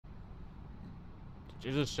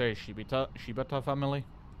Did you just say Shibata family?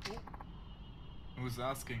 Who's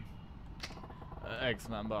asking?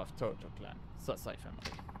 Ex-member of Tojo clan. Sasai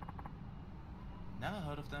family. Never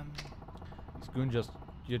heard of them.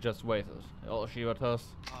 You just waited. All Shibatas.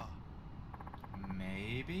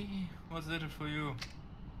 Maybe? What's in it for you?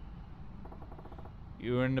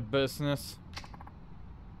 You in the business?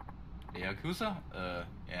 The Yakuza?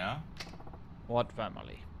 Yeah. What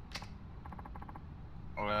family?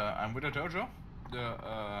 I'm with the Tojo. The,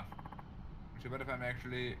 Shibata family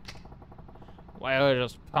actually... Why are you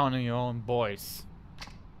just pounding your own boys?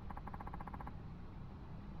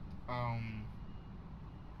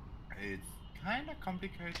 It's kinda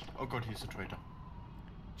complicated. Oh god, he's a traitor.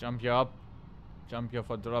 Jump you up? Jump you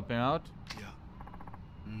for dropping out? Yeah.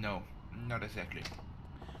 No, not exactly.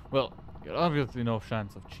 Well, you're obviously no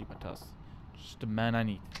chance of Shibatas. Just the man I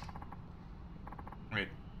need. Wait,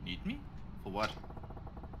 need me? For what?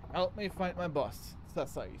 Help me find my boss,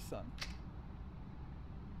 Sasai-san.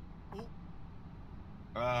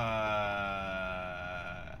 Huh?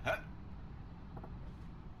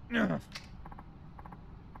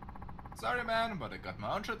 Sorry man, but I got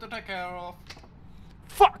my own shit to take care of.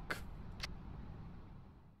 Fuck!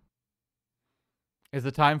 Is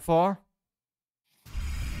it time for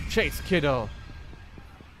Chase Kido?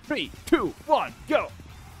 3, 2, 1, go!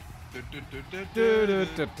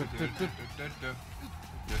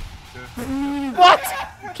 What?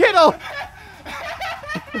 Kiddo!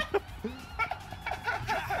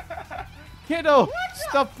 Kiddo!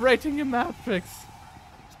 Stop breaking your matrix!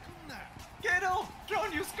 Kido,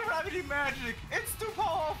 don't use gravity magic! It's too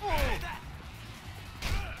powerful!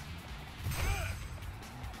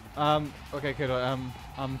 Okay, Kiddo,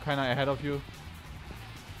 I'm kinda ahead of you.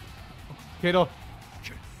 Kiddo!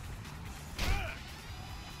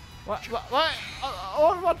 What?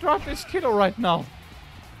 What dropped this Kiddo right now?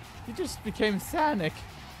 He just became Sonic.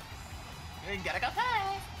 You gotta go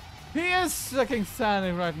fast! He is sucking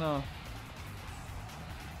Sonic right now.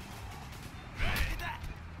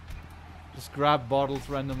 Just grab bottles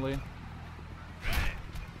randomly.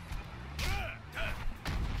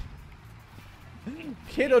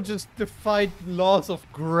 Kiddo just defied laws of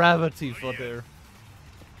gravity for there.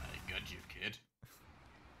 I got you, kid.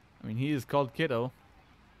 I mean, he is called Kiddo.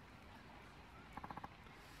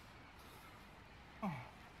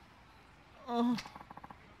 Oh.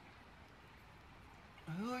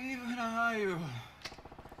 Who even are you?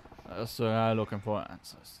 So I'm looking for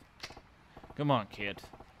answers. Come on, kid.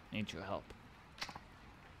 Need your help.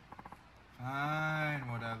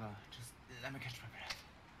 Fine, whatever. Just let me catch my breath.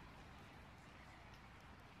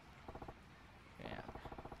 Yeah.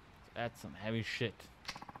 That's some heavy shit.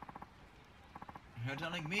 You're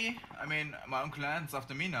telling me? I mean, my own clan's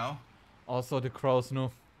after me now. Also, the crows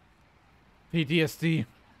know. PTSD.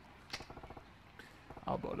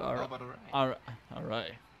 How about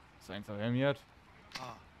alright. Signs of him yet?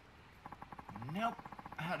 Nope.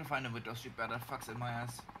 I had to find a window street better. Fucks in my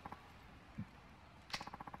ass.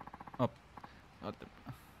 Oh. Not the...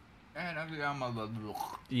 And actually, I'm a...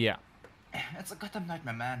 Yeah. It's a goddamn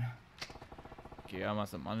nightmare, man. Okay, I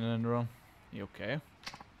must have money in the room. You okay?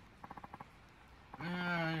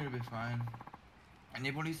 Yeah, you'll be fine. And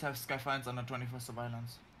the police have sky fines under 24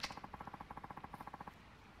 surveillance.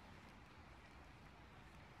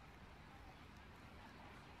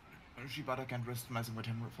 Shibata can't risk messing with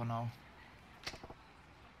him for now.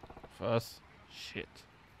 First, shit.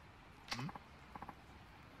 Hmm?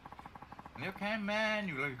 You okay, man?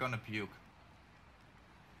 You look gonna puke.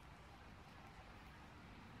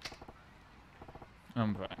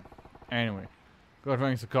 I'm fine. Anyway, good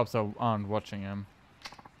things the cops aren't watching him.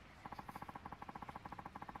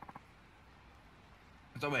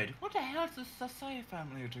 So wait, what the hell is this Sasai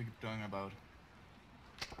family you're talking about?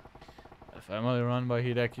 A family run by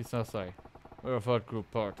Hideki Sasai. We're a third group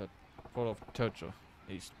part of Tojo.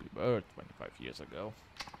 They used to be birthed 25 years ago.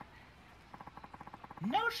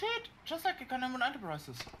 No shit! Just like Economic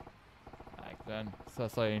Enterprises. Back then,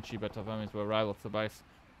 Sasai and Shibata families were rival Sabais,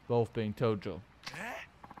 both being Tojo.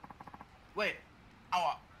 Wait,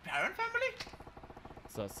 our parent family?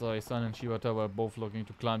 Sasai-san and Shibata were both looking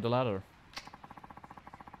to climb the ladder.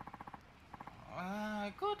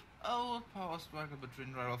 Good old power struggle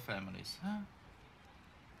between rival families, huh?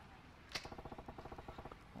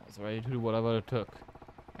 I was ready to do whatever it took.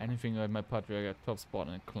 Anything like my patriarch at top spot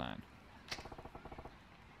in the clan.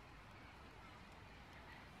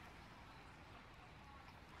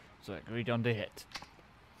 So I agreed on the hit.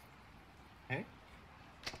 Hey?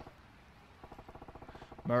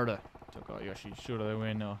 Murder. Took out Yoshi, shoot out the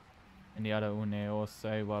window. And the other Uneo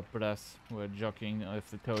Seiwa Press were jockeying with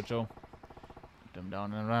the Tojo. Put them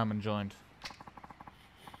down in a ramen joint.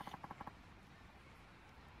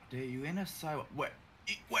 You in a cyber? Where?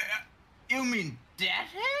 You mean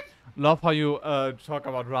Deadhead? Love how you talk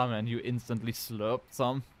about ramen and you instantly slurp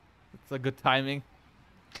some. It's a good timing.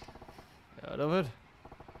 Heard of it?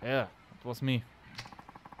 Yeah, it was me.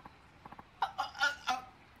 Hold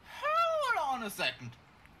on a second,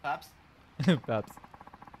 Babs. Perhaps.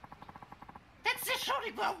 That's the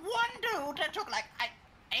shooting by one dude that took like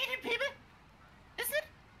 80 people? Isn't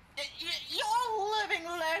it? You're a living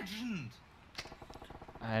legend.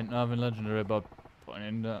 I ain't nothing legendary about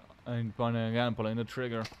pointing again, pulling the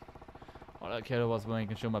trigger. All I cared was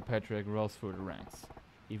making sure my patriarch rose through the ranks,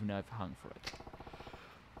 even though I've hung for it.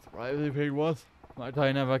 The rivalry pig was, my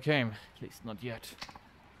time never came, at least not yet.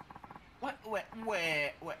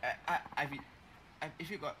 Where? I mean,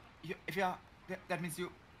 if you're, that means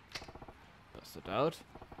you. Busted out?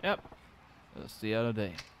 Yep. Just the other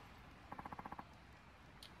day.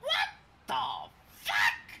 What the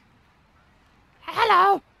fuck?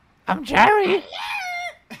 Hello! I'm Jerry!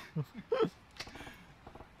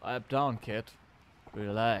 Pipe down, kid.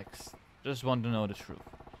 Relax. Just want to know the truth.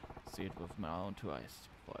 See it with my own two eyes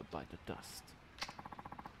before I bite the dust.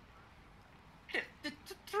 The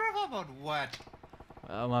truth about what?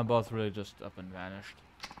 Well, my boss really just up and vanished.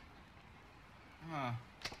 Huh.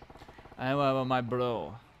 However, my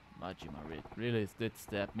bro, Majima, really did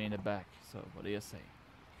stab me in the back. So, what do you say?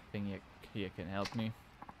 Think you can help me?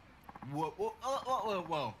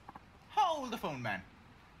 Whoa. Hold the phone, man.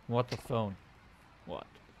 What the phone? What?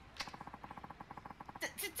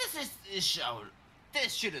 This show.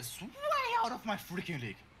 This shit is way out of my freaking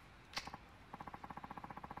league.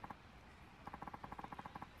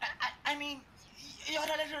 I mean, you're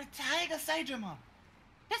the little tiger Saijima.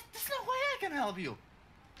 There's no way I can help you.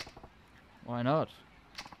 Why not?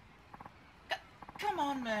 Come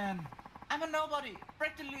on, man. I'm a nobody.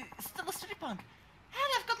 Practically still a city punk.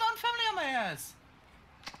 Hell, I've got my own family on my ass.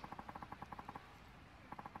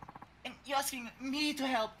 And you're asking me to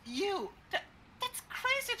help you? That's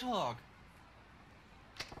crazy talk.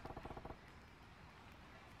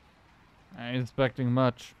 I ain't expecting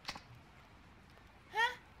much.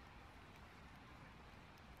 Huh?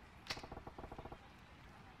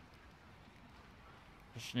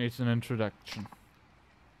 Just needs an introduction.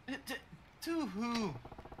 To who?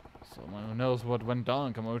 Someone who knows what went down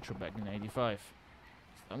in Kamurocho back in '85.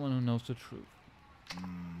 Someone who knows the truth.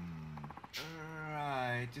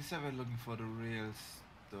 Right, just have a looking for the real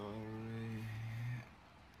story.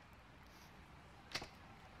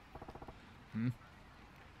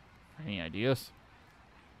 Any ideas?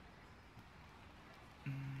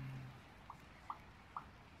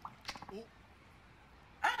 Oh.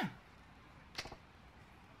 Ah!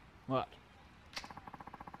 What?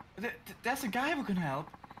 There's a guy who can help.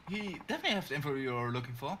 He definitely has the info you're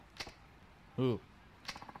looking for. Who?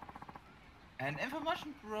 An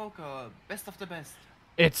information broker, best of the best.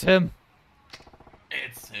 It's him!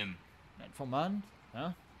 It's him. Informant?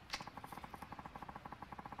 Huh?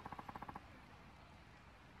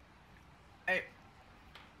 Hey,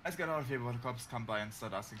 let's get out of here before the cops come by and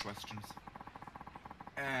start asking questions.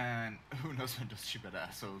 And who knows when those stupid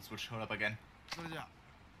assholes will show up again. So yeah.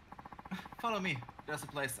 Follow me. There's a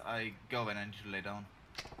place I go when I need to lay down.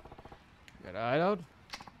 Got a hideout?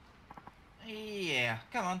 Yeah,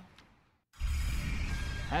 come on.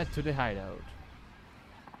 Head to the hideout.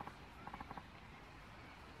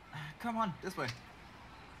 Come on, this way.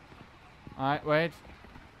 Alright, wait.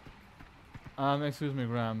 Excuse me,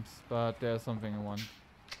 Gramps, but there's something I want.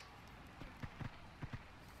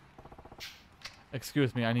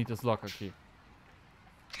 Excuse me, I need this locker key.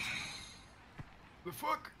 The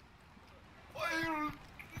fuck? Why are you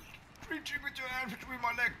reaching with your hand between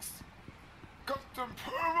my legs? Custom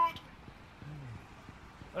pervert!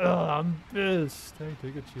 Ugh, I'm pissed. Hey,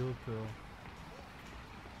 take a chill pill.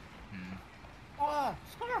 What?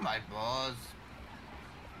 Screw my boss.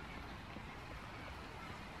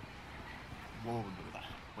 Whoa,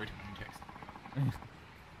 wait a minute, text.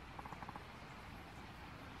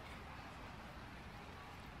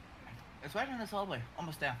 It's right in this hallway,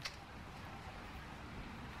 almost there.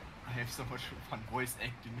 I have so much fun voice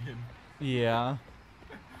acting him. Yeah.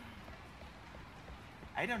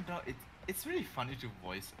 I don't know, it's really funny to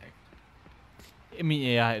voice act. I mean,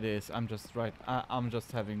 yeah, it is. I'm just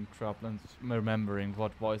having trouble remembering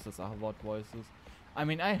what voices are what voices. I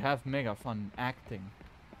mean, I have mega fun acting.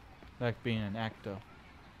 Like being an actor.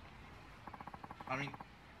 I mean,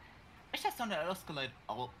 it's just on the escalator.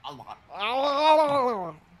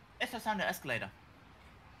 It's just on the escalator.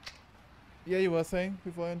 Yeah, you were saying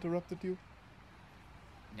before I interrupted you?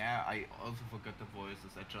 Yeah, I also forgot the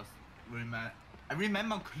voices. I just I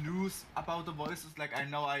remember clues about the voices. Like I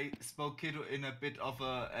know I spoke Kido in a bit of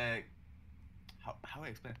a how I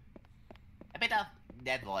explain? A bit of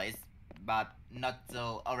that voice, but not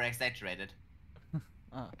so over exaggerated.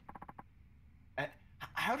 Ah.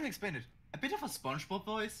 How to explain it? A bit of a SpongeBob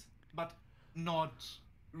voice, but not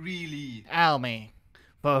really. Tell me,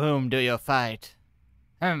 for whom do you fight?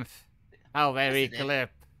 Humph, how very Isn't it?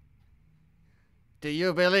 clip. Do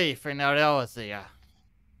you believe in Erosia?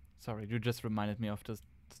 Sorry, you just reminded me of this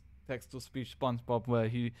text-to-speech SpongeBob where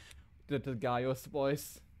he did the Gaius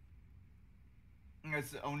voice.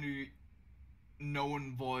 It's the only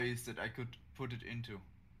known voice that I could put it into.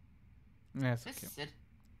 Yes, This okay. is it.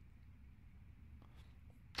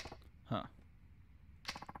 Huh.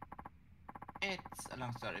 It's a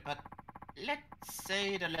long story, but let's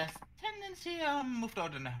say the last tendency moved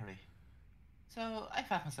out in a hurry. So I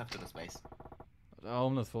found myself to the space. The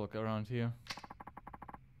homeless folk around here.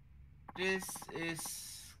 This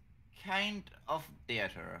is kind of their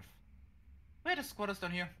turf. Where the squatters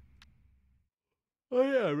down here? Oh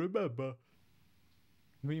yeah, remember.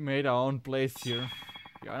 We made our own place here.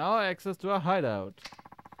 We got now access to a hideout.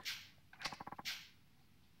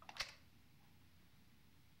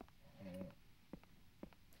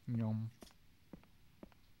 Yum.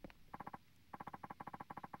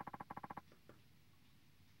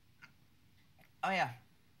 Oh yeah,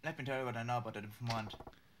 let me tell you what I know about the informant.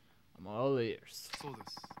 I'm all ears.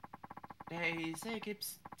 They say he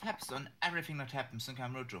keeps tabs on everything that happens in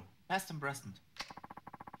Kamurocho, past and present.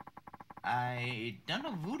 I don't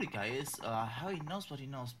know who the guy is or how he knows what he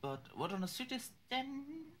knows, but what on the street is, then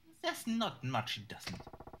there's not much he doesn't.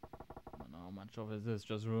 I don't know how much of it is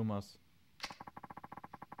just rumors.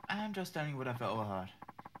 I'm just telling what I've overheard.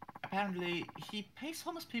 Apparently, he pays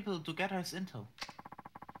homeless people to gather his intel.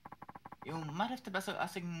 You might have to better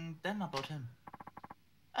asking them about him.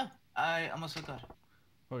 Oh, I almost forgot.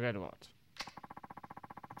 Forget what?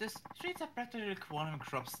 The streets are practically crawling with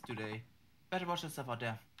crops today. Better watch yourself out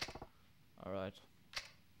there. Alright.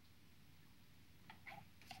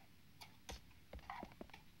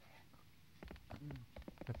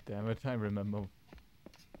 God damn it, I remember.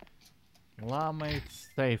 Made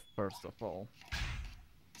safe first of all.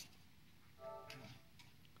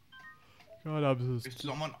 God, I'm so If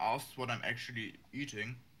someone asks what I'm actually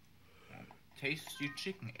eating, tasty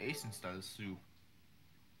chicken Asian style soup.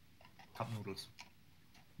 Cup noodles.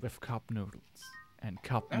 with cup noodles and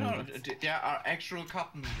cup No, noodles. there are actual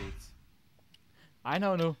cup noodles. I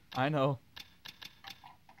know.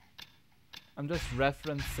 I'm just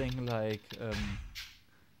referencing like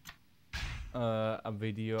a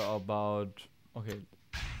video about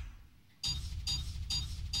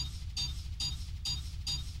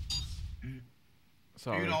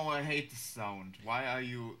Sorry. You know I hate the sound. Why are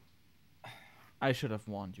you? I should have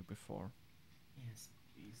warned you before. Yes,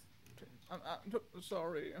 please. I'm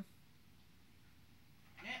sorry.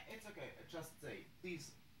 Yeah, it's okay. Just say,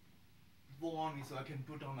 please warn me so I can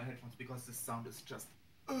put on my headphones because the sound is just.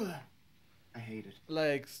 I hate it.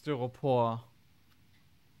 Like styropor.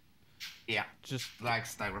 Yeah, Just like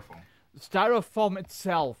styrofoam. styrofoam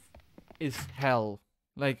itself is hell.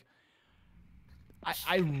 Like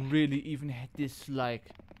I really even dislike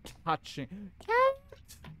touching.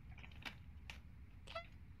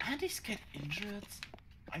 Can't these get injured?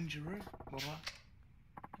 Injured? What?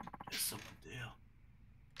 There's someone there.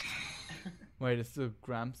 Wait, is the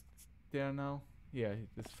Gramps there now? Yeah,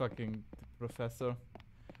 this fucking professor.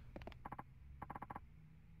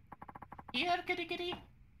 Here, kitty kitty.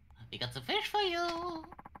 We got some fish for you.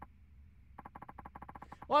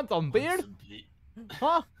 Want some beer? Want some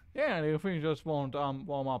Huh? Yeah, the thing just won't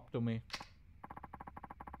warm up to me.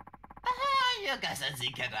 Ah, you guys are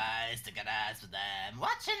the cat eyes for them.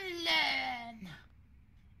 Watch and learn.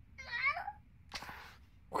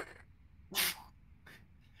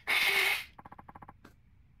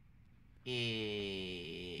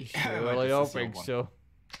 Surely don't think so.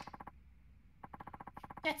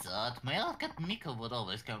 That's odd. My old cat Miko would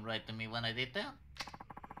always come right to me when I did that.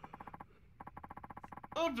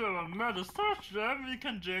 Under a matter touch them, we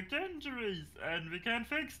can check the injuries, and we can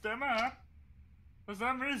fix them up. For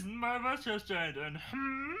some reason, my watch has changed, and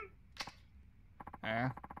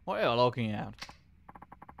What are you looking at?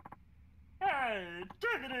 Hey,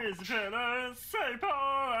 take it easy, fellas. Say, Paul,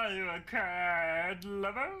 are you a cat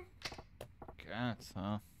lover? Cats,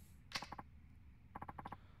 huh?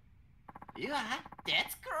 Yeah,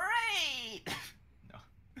 that's great! No.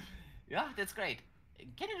 Yeah, that's great.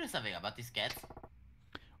 Can you do something about these cats?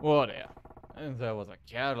 What there? I didn't say I was a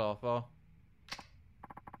cat lover.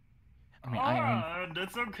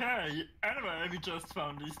 That's okay. Anyway, we just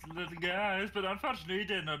found these little guys, but unfortunately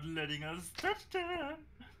they're not letting us touch them.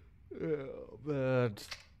 But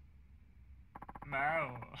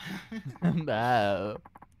Meow. no.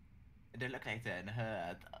 They look like they're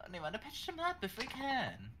hurt. Only want to patch them up if we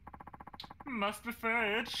can. Must be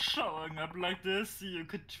fair, showing up like this, you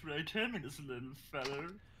could trade him in this little fella.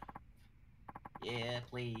 Yeah,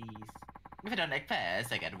 please. If I don't like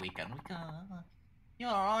fast, I get weaker and weaker. You're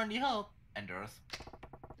our only hope. Enders.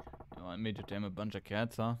 You want me to tame a bunch of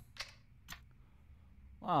cats, huh?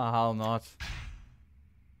 Well, how not?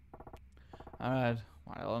 Alright,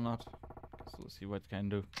 why hell not? Guess we'll see what can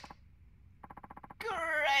do.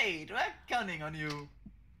 Great! We're counting on you.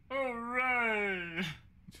 Hooray!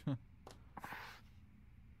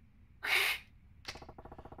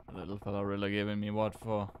 The little fella really giving me what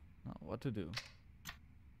for? Not what to do.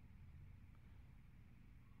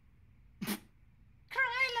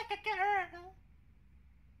 Cry like a girl.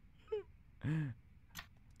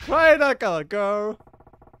 Cry like a girl!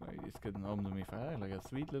 Wait, he's getting home to me fire like a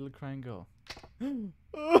sweet little crying girl.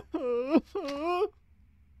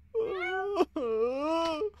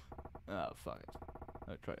 Oh, fuck it.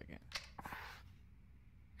 I'll try again.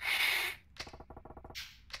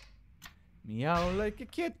 Meow like a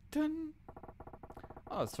kitten.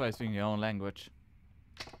 Oh, let's try speaking your own language.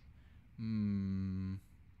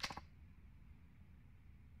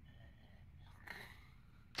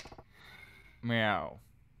 Meow.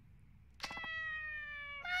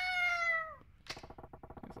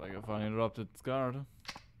 It's like a funny interrupted guard.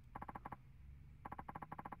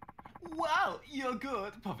 Wow, you're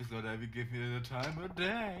good. Puppy's not ever give me the time of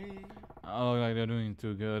day. Oh, like they're doing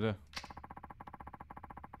too good.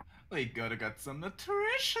 We gotta get some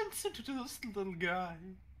nutrition into this little guy.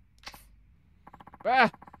 Ah,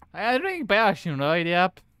 I drink bash, you know,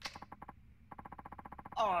 yep.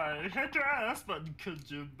 I hate to ask, but could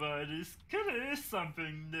you buy these kitties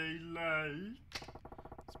something they like?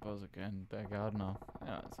 Suppose I can back out now.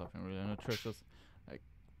 Yeah, it's something really nutritious. Like,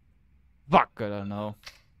 fuck, I don't know.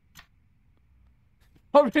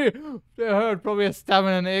 Probably, they heard probably a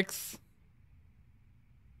stamina and X.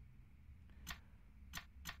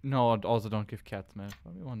 No, also don't give cats milk.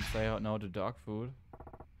 Probably want to say no to dog food.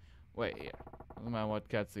 Wait here. Doesn't matter what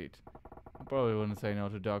cats eat. I probably wouldn't say no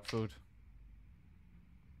to dog food.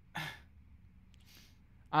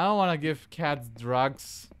 I don't want to give cats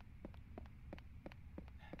drugs.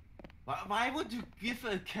 Why would you give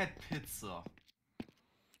a cat pizza?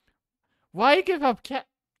 Why give up cat?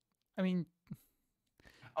 I mean,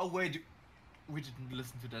 Oh wait, we didn't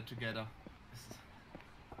listen to that together.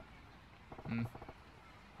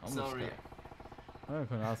 Sorry. I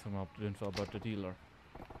can ask him info about the dealer.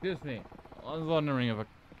 Excuse me. I was wondering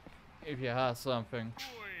if you have something.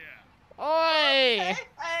 Oh yeah. Oi!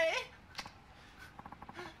 Hey!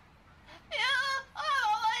 Yeah,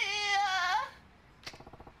 oh yeah!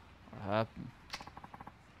 What happened?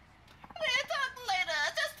 We'll talk later,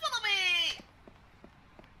 just follow me!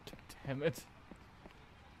 Damn it.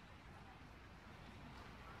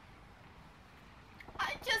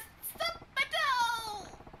 I just stubbed my toe!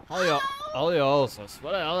 All your ulcers.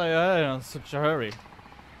 What the hell are you in such a hurry?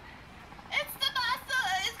 It's the master!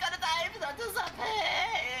 He's gonna die if we don't do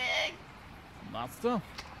something! Master?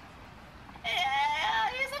 Yeah,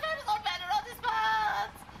 he's a very old man around these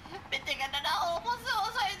parts! Meeting in the know, so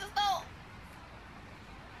I just know!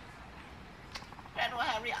 Then we'll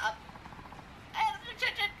hurry up. And we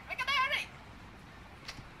can hurry!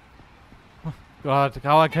 God,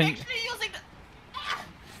 how can you, Actually using the...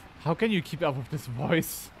 how can you keep up with this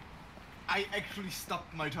voice? I actually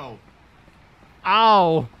stubbed my toe.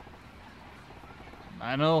 Ow!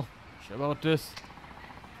 I know. Sure about this.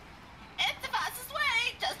 It's the fastest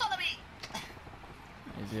way! Just follow me!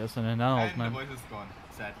 Easier than an old And the man. voice is gone,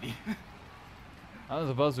 sadly. I was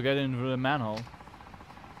supposed to get into the manhole.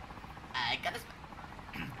 I got a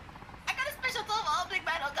special tool for opening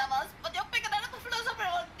manhole covers, but you're bigger than a buffalo, so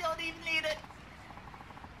you don't even need it.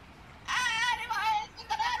 Anyway, we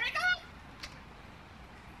gotta hurry, go!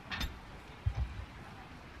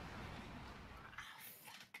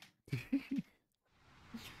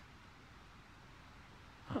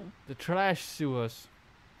 The trash sewers.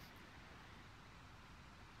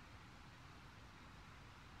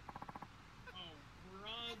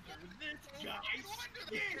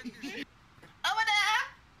 Over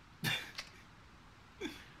there!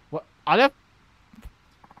 What? Are there?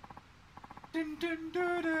 Dun, dun,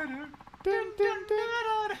 dun, dun, dun. Dun, dun,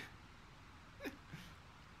 dun.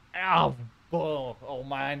 Ow! Oh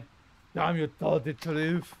man. Damn, you told it to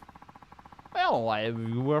leave. Well,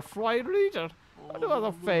 we were fried leader. I do us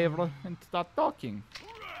a favor and start talking.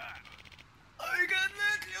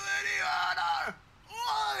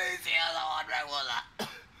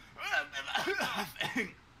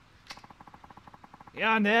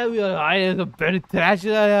 Ja, ne, there's a better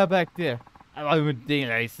tarantula back there. I've been thinking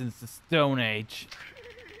like since the Stone Age.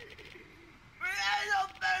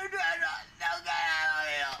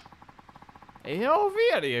 Hey, over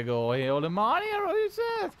here you go, hey, old man, here, what he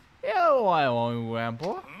says. Hello, I want you,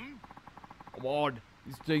 Grandpa. Come on,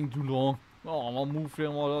 it's taking too long. Oh, I'm gonna move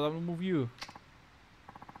him, I'm gonna move you.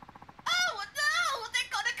 Oh no!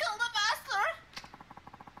 They're gonna kill the master!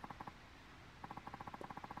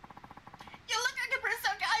 You look like a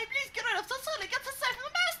berserk guy. Please get rid of the soul and get to save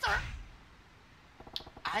the master!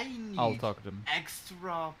 I need I'll talk to him.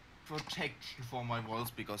 extra protection for my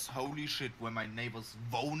walls because holy shit, when my neighbors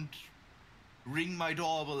won't ring my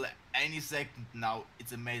doorbell any second now,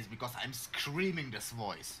 it's amazing because I'm screaming this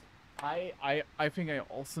voice. I think I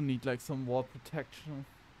also need like some wall protection.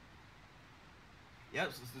 Yeah,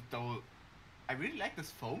 though I really like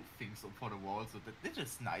this foam thing for the wall, so that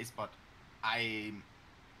is nice, but I'm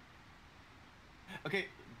okay.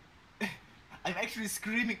 I'm actually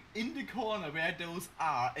screaming in the corner where those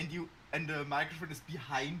are, and the microphone is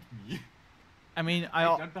behind me. I mean, I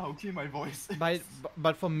don't know how clear my voice is.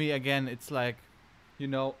 but for me again, it's like, you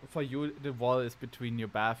know, for you the wall is between your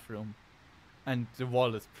bathroom, and the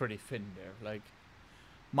wall is pretty thin there. Like,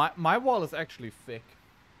 my wall is actually thick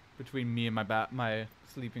between me and my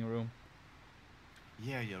sleeping room.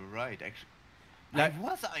 Yeah, you're right. Actually, Like- I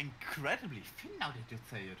was incredibly thin now that you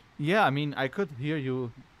say it. Yeah, I mean, I could hear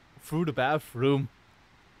you through the bathroom.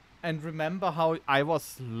 And remember how I was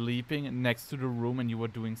sleeping next to the room and you were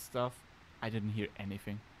doing stuff? I didn't hear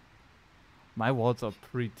anything. My walls are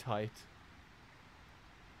pretty tight.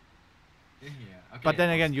 Yeah. Okay. But then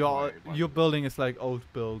I again, was your worried about your it. building is like old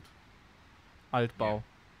build. Altbau.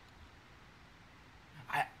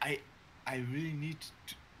 I really need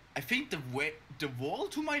to. I think the wall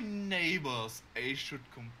to my neighbors I should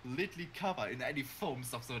completely cover in any foam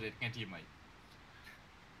stuff so they can't hear my.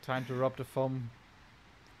 Time to rub the foam.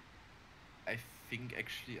 I think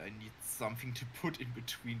actually I need something to put in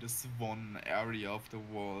between the swan area of the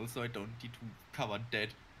wall so I don't need to cover that.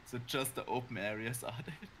 So just the open areas are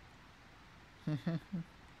dead.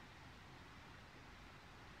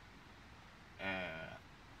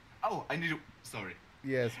 Oh, I need to. Sorry.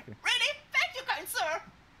 Yes. Really? Thank you, kind sir!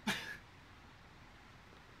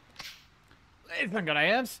 Ladies and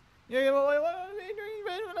gentlemen.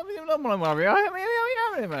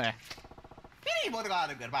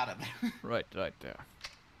 Right there.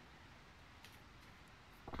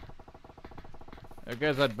 I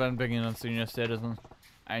guess I'd been picking on senior citizen.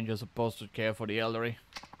 Ain't you supposed to care for the elderly?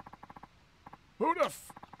 Who the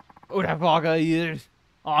fuck are you?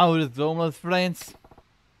 Oh, with his homeless friends?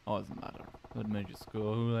 Oh, it doesn't matter. Let me just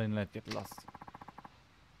go and let get lost.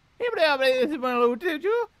 Did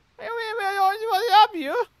you? Help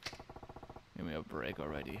you? Give me a break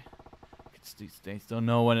already. Kids these days don't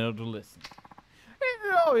know when to listen. I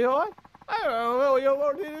don't know you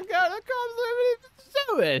want to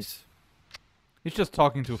do it. He's just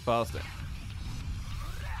talking too fast there.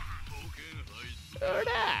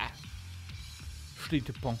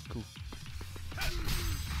 Slite ponku.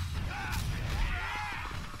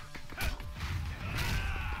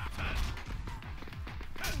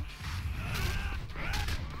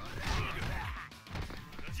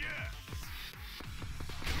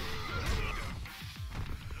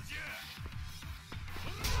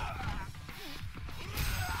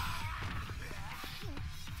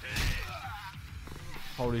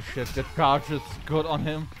 Holy shit, that charge is good on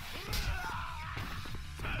him.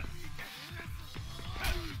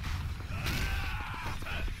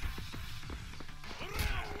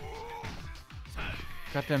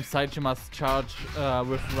 Goddamn Saijima's charge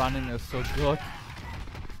with running is so good.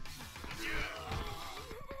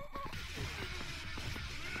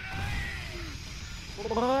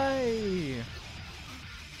 Why?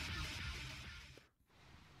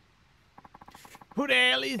 Who the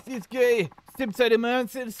hell is this guy? Step side the man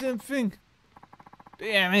said the same thing.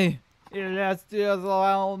 Damn it. It lasts us a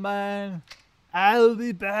while, man. I'll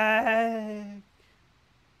be back.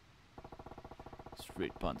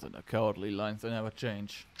 Street puns and the cowardly lines, they never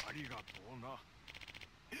change.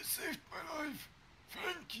 You saved my life.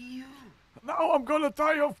 Thank you. Now I'm gonna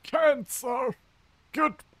die of cancer.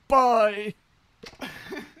 Goodbye.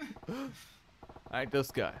 Like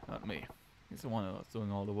this guy, not me. He's the one that's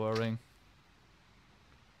doing all the worrying.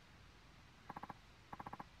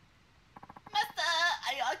 Master,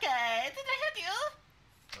 are you okay? Did I hurt you?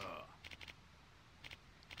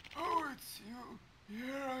 Oh, it's you.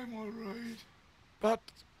 Yeah, I'm alright. But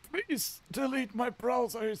please delete my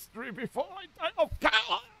browser history before I die of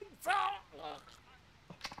cancer.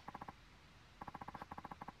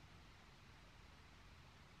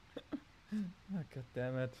 Oh, God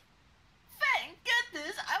damn it. Thank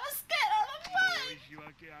goodness, I was scared out of my mind.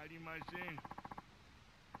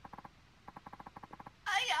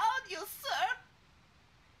 I own you, sir.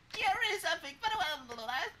 You're really something, but well,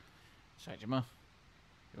 Shajima.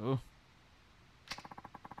 Jo.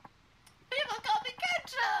 people call me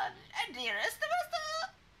Ketron, and dearest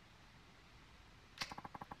master.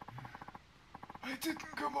 I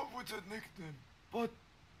didn't come up with that nickname, but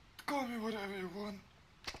call me whatever you want.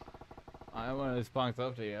 I want to spunk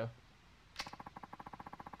up to you.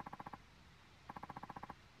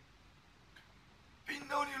 Been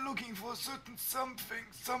down here looking for a certain something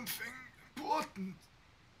important.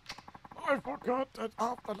 I forgot that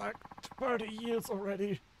after like 30 years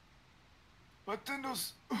already. But then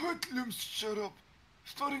those hoodlums showed up,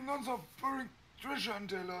 starting non-stop burying treasure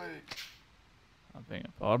until Something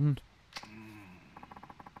important.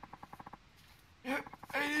 Yeah,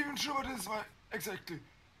 I ain't even sure what it is exactly.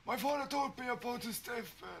 My father told me about his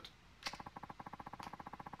deathbed.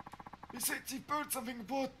 He said he buried something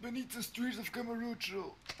important beneath the streets of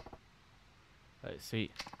Camarucho. I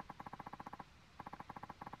see.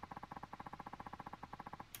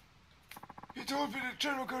 He told me the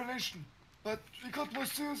general correlation, but because my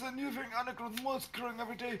students are new thing underground mods growing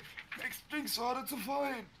every day makes things harder to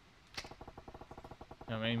find.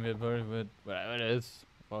 I mean, we're buried with whatever it is,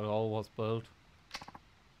 what all was built.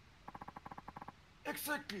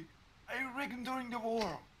 Exactly. I reckon during the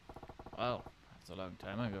war. Wow, that's a long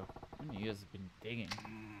time ago. How many years have been digging?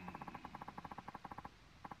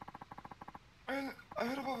 I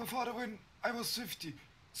heard about my father when I was 50,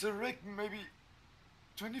 so I reckon maybe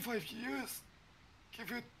 25 years.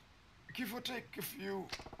 Give or take a few.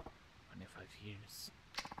 25 years.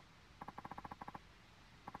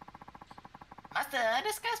 Master,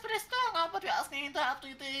 this guy's pretty strong, but you're asking him to help, do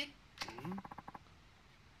you think?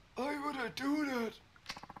 Why would I do that?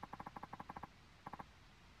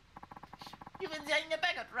 You've been saying your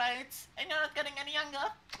backup, right? And you're not getting any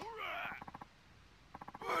younger.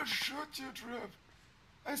 Well, shut your trap.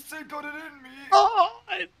 I still got it in me. Oh,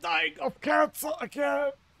 I'm dying of cancer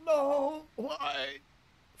again. No, why?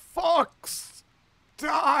 Fox,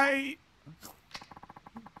 die.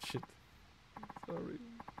 Shit. Sorry.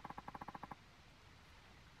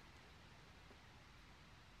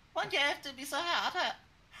 Won't you have to be so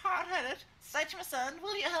hard-headed? Sage, my son,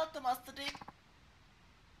 will you help the master dig?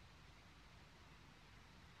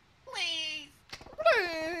 Please.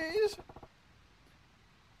 Please!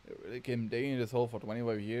 You really came digging this hole for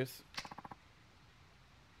 25 years?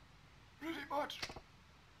 Pretty much.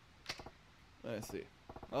 Let's see.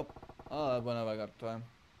 Oh, whenever I got time.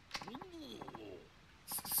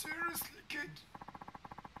 Seriously, kid?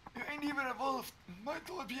 You ain't even evolved. Might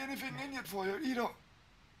not be anything in it for you either.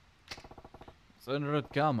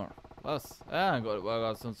 Söndret kammer. Was? Ja, går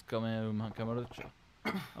bara som ska med Camarucho.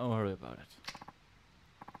 Don't worry about it.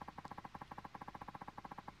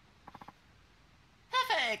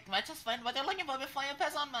 Perfect. Might just find what you're looking for before you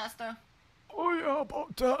pass on, master. Oh yeah,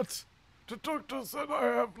 about that. The doctor said I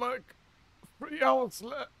have like 3 hours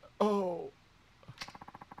left. Oh.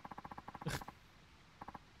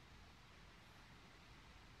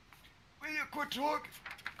 Will you quit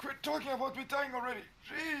talking about me dying already?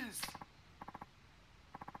 Jeez.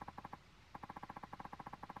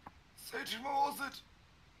 Sage, what was it?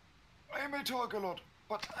 I may talk a lot,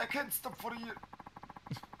 but I can't stop for a year.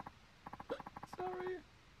 Sorry.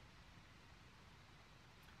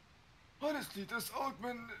 Honestly, this old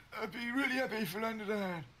man be really happy if you landed a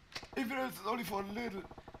hand. Even if it's only for a little.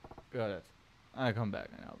 Got it. I'll come back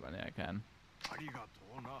now when I can.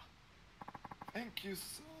 Thank you,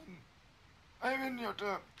 son. I'm in your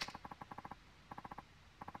debt.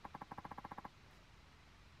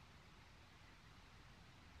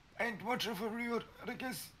 Ain't much of a reward, I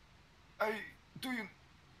guess. Do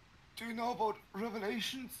you know about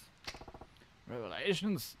Revelations?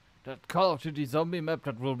 Revelations? That Call of Duty zombie map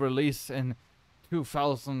that will release in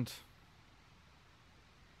 2000.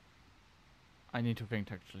 I need to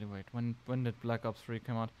think actually. Wait, when did Black Ops 3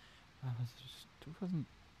 come out? Was it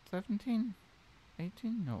 2017?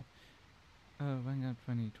 18? No. Vanguard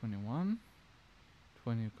 2021.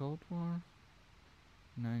 20 Cold War.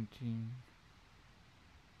 19.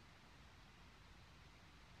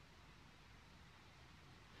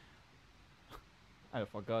 I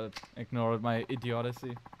forgot it. Ignored my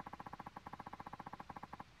idiocy.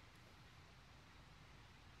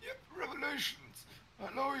 Yep, Revelations.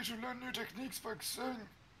 Allow you to learn new techniques by observing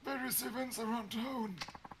various events around town.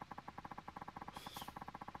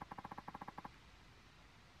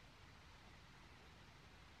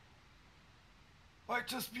 Might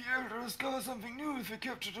just be able to discover something new if you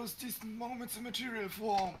capture those decent moments in material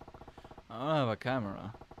form. I don't have a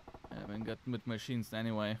camera. I haven't got with machines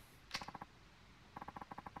anyway.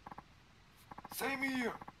 Same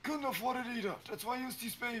here. Couldn't afford it either. That's why I use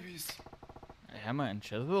these babies. A hammer and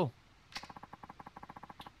chisel?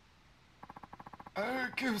 I'll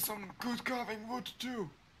give some good carving wood too.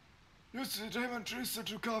 Use the diamond twister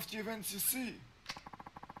to carve the events you see.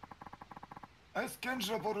 Ask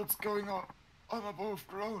Gensha about what's going on above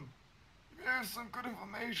ground. We have some good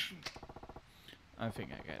information. I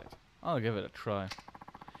think I get it. I'll give it a try.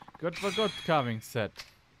 Good for good carving set.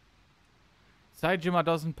 Saejima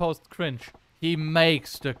doesn't post cringe. He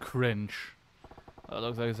makes the cringe. Oh,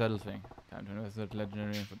 looks like a settle thing. Time to invest that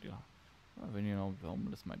legendary info deal. When you know, the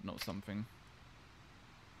homeless might know something.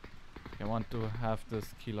 I want to have this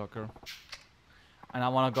key locker. And I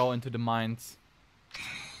want to go into the mines.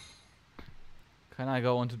 Can I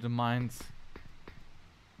go into the mines?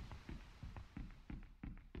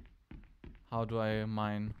 How do I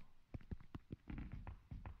mine?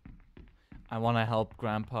 I want to help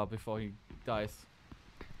Grandpa before he dies.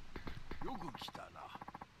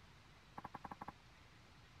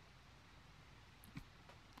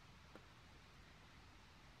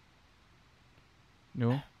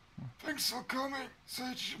 No? Thanks for coming,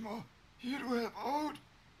 Saejima. Here to help out.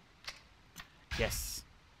 Yes.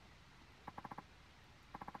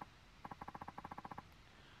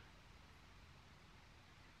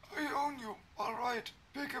 I own you. Alright,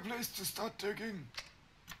 pick a place to start digging.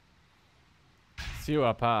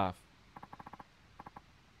 Sewer path.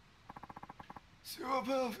 Sewer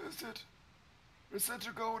path, is it? We're set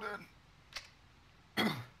to go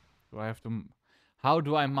then. Do I have to... How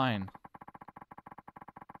do I mine?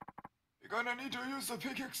 You're gonna need to use a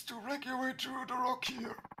pickaxe to wreck your way through the rock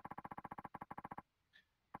here.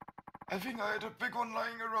 I think I had a big one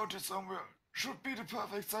lying around here somewhere. Should be the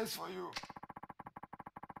perfect size for you.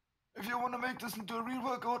 If you want to make this into a real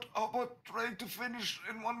workout, how about trying to finish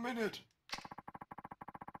in 1 minute?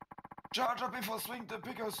 Charge up before swing the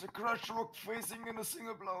pickaxe to crush rock facing in a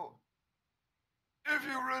single blow. If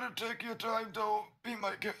you're ready to take your time though, be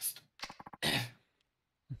my guest. You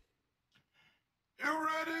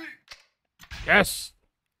ready? Yes,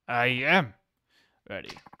 I am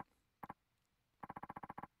ready.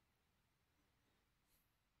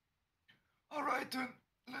 Alright then,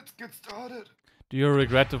 let's get started. Do you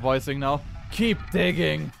regret the voicing now? Keep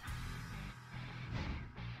digging.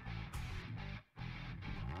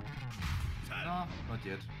 No, not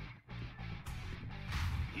yet.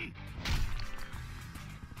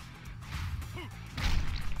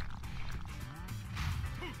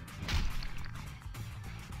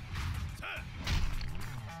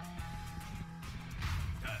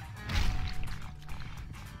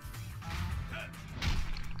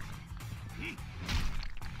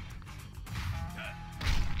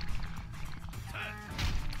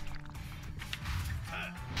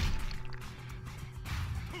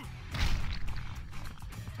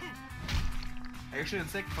 Actually, in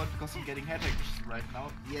second thought, because I'm getting headaches right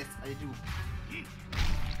now. Yes, I do.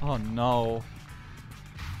 Oh no.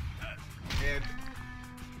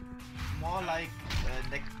 More like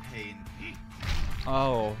neck pain.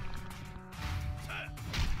 Oh.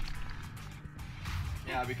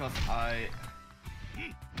 Yeah, because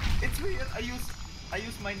it's weird. I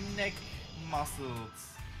use my neck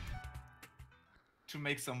muscles to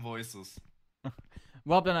make some voices.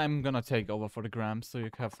 Well, then I'm gonna take over for the Grams so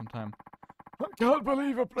you can have some time. I can't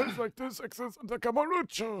believe a place like this exists in the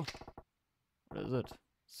Kamarucho. What is it?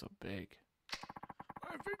 So big.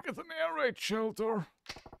 I think it's an air raid shelter.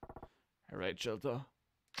 Air raid shelter.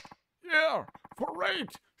 Yeah, for raid.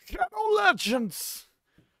 Shadow Legends.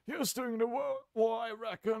 Used during the war, I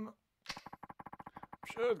reckon. I'm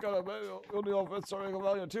sure it's got a really of historical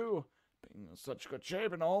value too, being in such good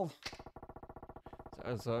shape and all.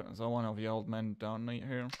 So one of the old men down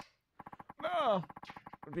here. Nah,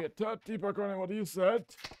 would be a tad deeper according to what you said.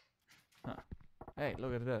 Huh. Hey,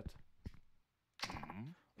 look at that.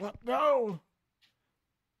 What now?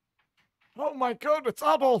 Oh my god, it's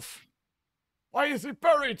Adolf! Why is he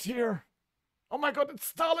buried here? Oh my god, it's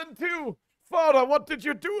Stalin too! Father, what did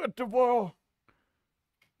you do at the war?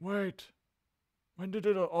 Wait, when did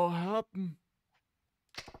it all happen?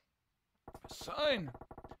 A sign!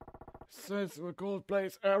 Says we're called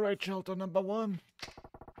place air raid shelter number 1.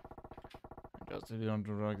 Just if you don't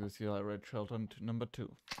drag this here, air raid shelter number 2.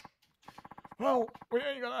 Well, we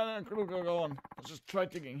ain't gonna have a clue go on. Let's just try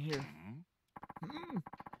digging here.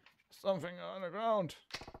 Something on the ground.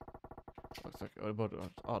 Looks like about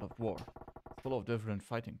art of war. Full of different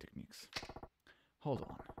fighting techniques. Hold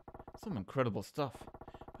on. Some incredible stuff.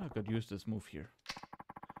 I could use this move here.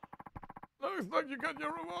 Looks like you got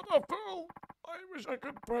your reward after all. I wish I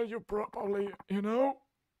could pay you properly, you know?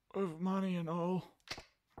 With money and all.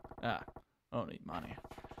 Ah, I don't need money.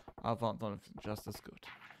 I found something just as good.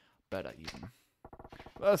 Better even.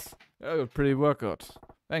 Plus, you got pretty workout.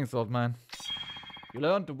 Thanks, old man. You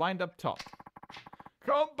learned to wind up top.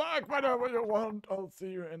 Come back whenever you want. I'll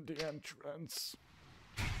see you in the entrance.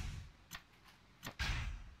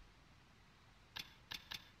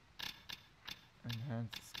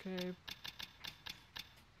 Enhanced escape.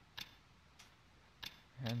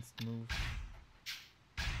 Enhanced move.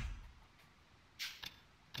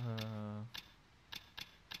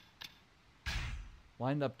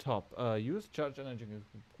 Wind up top. Use charge energy.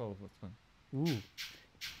 Oh, what's one? Ooh.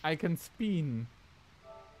 I can spin.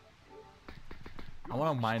 I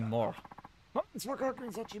wanna mine more. Thanks for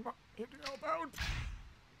cooking such a idiot about.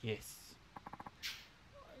 Yes.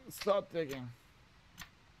 Start digging.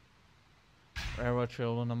 Railroad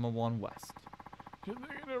Trail number 1 west. You're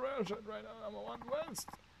digging the railroad right now, number 1 west.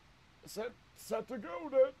 Set to go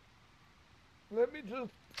then. Let me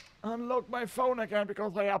just unlock my phone again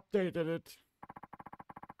because I updated it.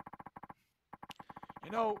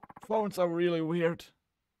 You know, phones are really weird.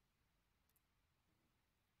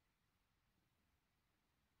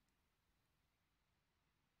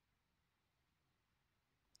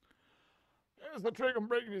 Here's the trick on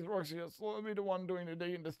breaking these rocks here, so I'll be the one doing the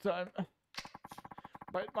digging this time.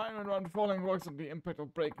 Bite mine and run falling rocks and the impact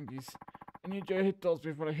of breaking these. I need you to hit those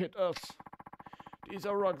before they hit us. These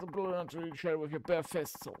are rocks that blow onto each other with your bare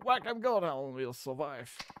fists, so whack them good and we'll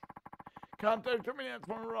survive. Can't take 2 minutes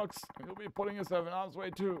from the rocks, and you'll be putting yourself in harm's way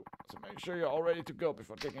too, so make sure you're all ready to go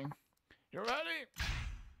before digging. You ready?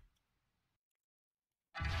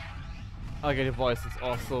 Okay, the voices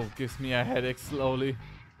also gives me a headache slowly.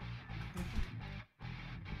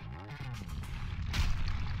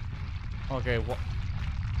 Okay,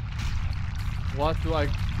 what do I...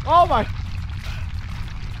 Oh my...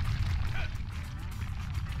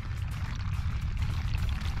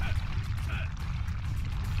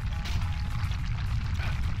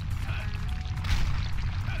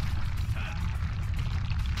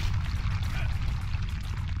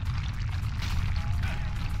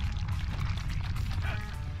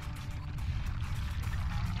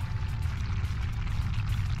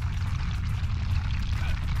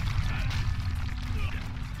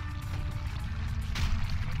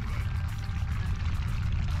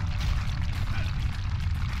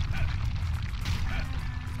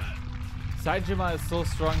 Saijima is so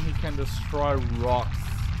strong he can destroy rocks.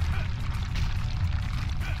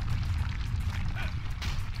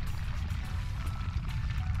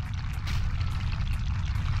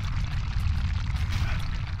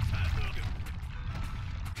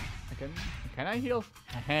 Can I heal?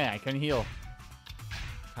 I can heal.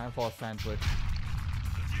 Time for a sandwich.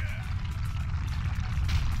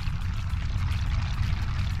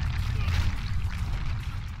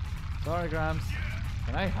 Sorry, Grams.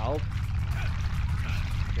 Can I help?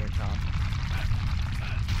 Okay, Tom.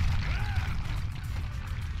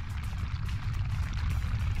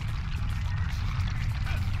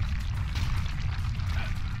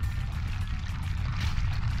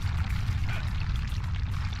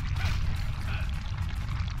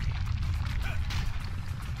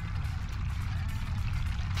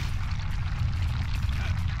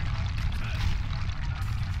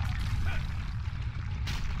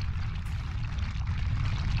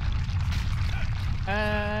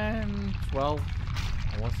 And well,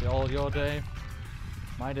 was it all your day?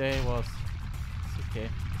 My day was okay.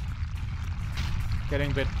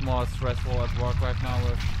 Getting a bit more stressful at work right now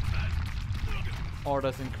with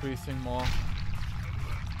orders increasing more.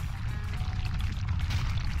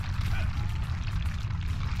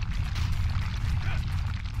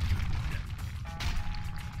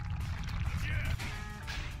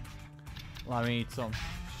 Let me eat some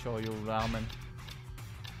shoyu ramen.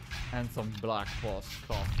 And some Black Boss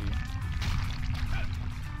coffee.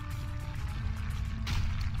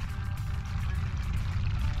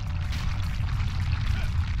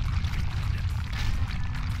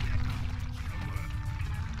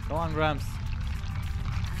 Go on, Grams.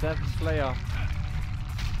 7th player.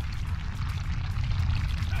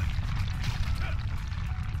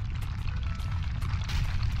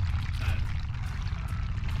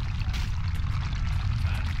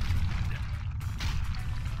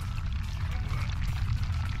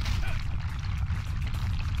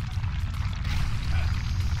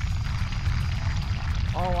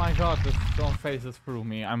 Oh my god, this stone faces through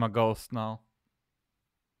me. I'm a ghost now.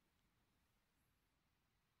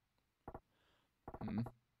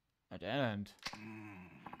 A dead end.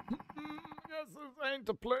 Guess this ain't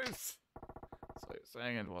the place. So you're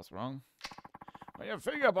saying it was wrong? When you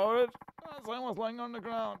think about it, Sign was lying on the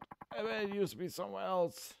ground. I bet it used to be somewhere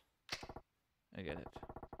else. I get it.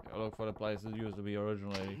 I look for the place it used to be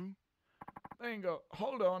originally. Bingo.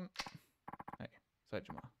 Hold on. Hey,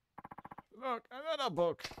 Saitama. Look, another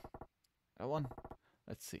book. That one?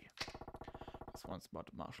 Let's see. This one's about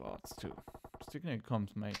the martial arts too. Sticking it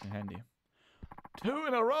comes making handy. 2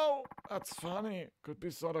 in a row. That's funny. Could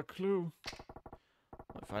be sort of clue.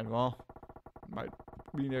 If I find more, might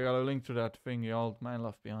mean I got a link to that thing the old man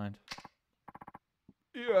left behind.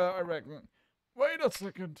 Yeah, I reckon. Wait a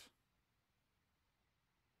second.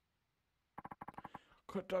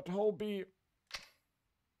 Could that hole be...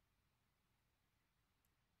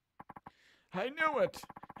 I knew it!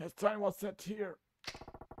 His time was set here.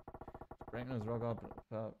 Franklin's rock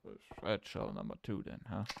up red shell number 2 then,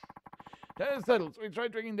 huh? That is settled. We try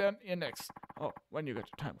drinking down here next. Oh, when you get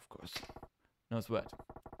the time, of course. No sweat.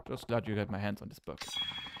 Just glad you got my hands on this book.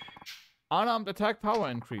 Unarmed attack power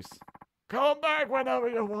increase. Come back whenever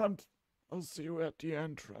you want. I'll see you at the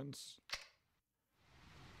entrance.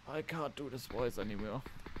 I can't do this voice anymore.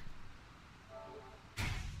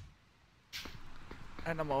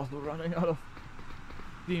 And I'm also running out of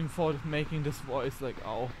steam for making this voice, like,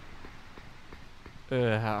 ow.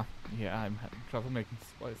 Yeah, I'm having trouble making this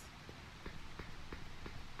voice.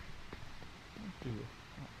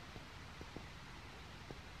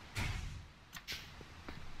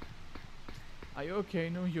 Are you okay?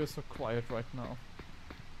 No, you're so quiet right now.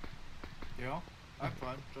 Yeah, I'm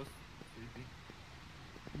fine, just sleepy.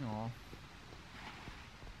 No.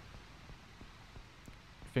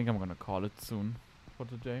 I think I'm gonna call it soon for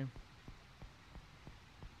today.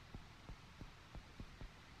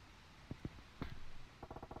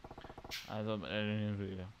 I didn't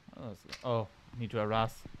really. Oh, need to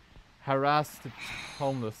harass the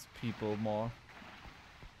homeless people more.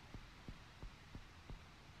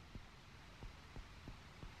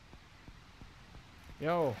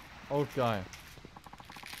 Yo, old guy.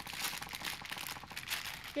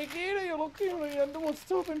 Hey, Kido, you look really under what's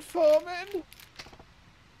stupid farming.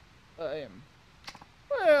 I am.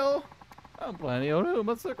 Well, I'm plenty of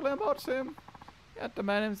rumors circling about him. Yet the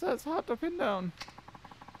man himself's hard to pin down.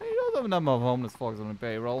 He does have a number of homeless folks on the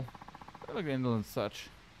payroll. They look indolent and such.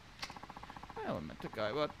 I haven't met the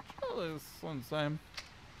guy, but it's the same.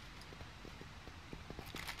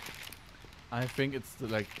 I think it's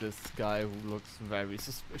like this guy who looks very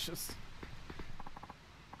suspicious.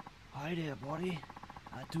 Hi there, buddy.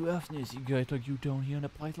 Too often you see guys like you down here in a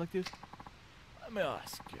place like this? Let me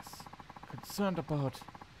ask you, concerned about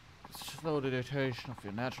the slow degradation of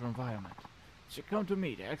your natural environment, you come to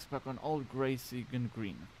me, the expert on all grey, sea and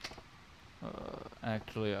green.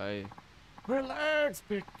 Actually, I... Relax,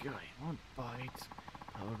 big guy. Won't bite.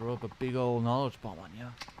 I would drop a big old knowledge bomb on you.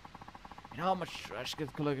 You know how much trash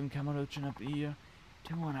gets collected in Kamurocho up a year?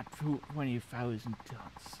 220,000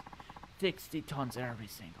 tons. 60 tons every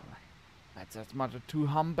single day. That's as much as 2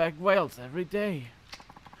 humpback whales every day.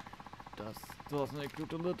 Doesn't include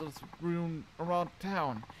the litters room around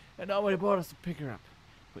town, and nobody bothers to pick her up,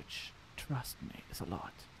 which, trust me, is a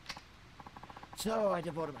lot. So I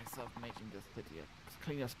devoted myself to making this city as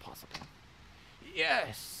clean as possible.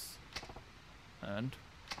 Yes! And?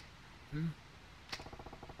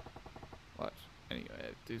 What?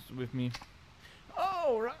 Anyway, this with me.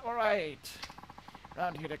 Oh, right.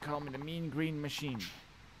 Around here they call me the Mean Green Machine.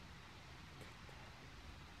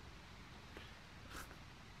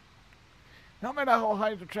 No matter how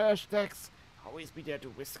high the trash stacks, always be there to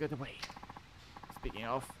whisk it away. Speaking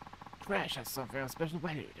of, trash has something of special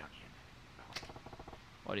value down here.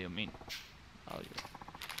 What do you mean? Oh,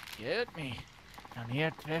 you get me. Down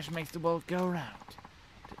here, trash makes the world go round.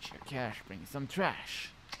 Touch your cash, bring some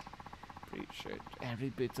trash. Appreciate every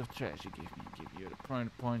bit of trash you give me. Give you the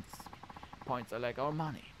points are like our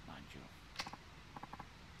money, mind you.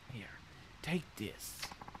 Here, take this.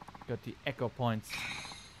 Got the echo points.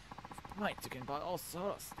 Points you can buy all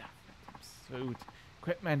sort of stuff. Food,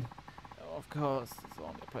 equipment. Of course, it's the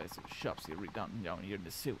only place with shops here down here in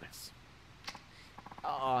the sewers.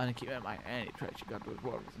 Oh, and keep in mind any trash you got with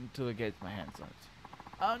waters until it gets my hands on it.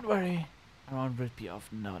 Don't worry, I won't rip you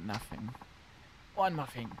off nothing. One more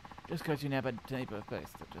thing, just cause you never tape a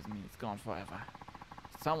place, that doesn't mean it's gone forever.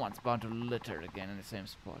 Someone's bound to litter again in the same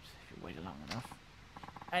spot if you wait long enough.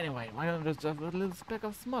 Anyway, why don't you just have a little speck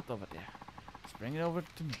of smut over there? Just bring it over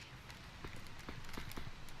to me.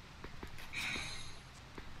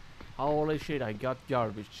 Holy shit, I got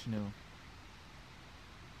garbage new.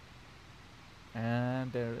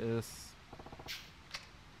 And there is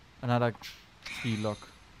another key lock.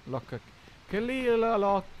 Kalila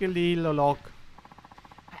lock.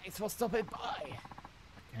 Thanks for stopping by.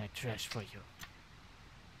 What can I trash for you?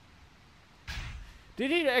 Did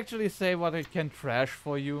he actually say what it can trash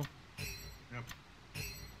for you? Yep.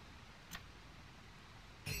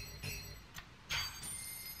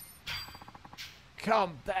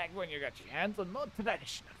 Come back when you got your hands on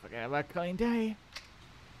motivation. Don't forget about clean day.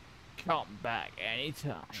 Come back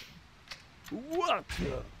anytime. What?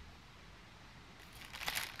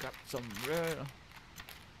 Got some real.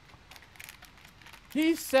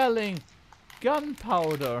 He's selling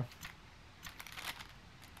gunpowder.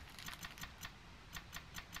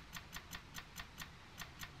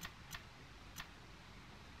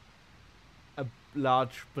 A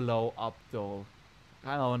large blow-up doll.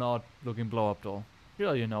 Kind of an odd-looking blow-up doll.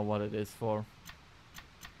 Sure, you know what it is for.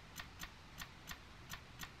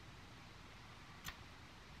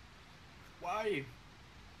 Why?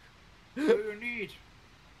 What do you need?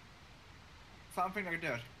 Something like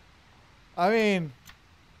that. I mean,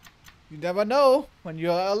 you never know when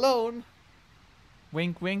you're alone.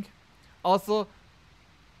 Wink, wink. Also,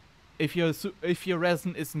 if your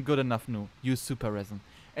resin isn't good enough, no, use super resin.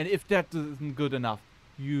 And if that isn't good enough,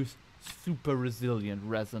 use super resilient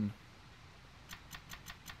resin.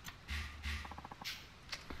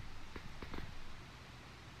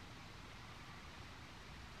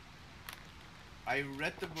 I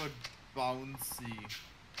read the word bouncy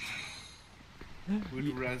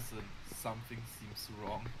with resin. Something seems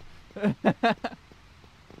wrong.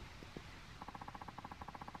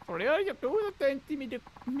 Sorry, you do the 20-meter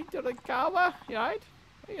cover, right?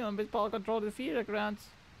 You know, with power control the field grants.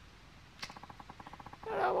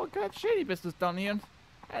 Yeah, what kind of shady business down here?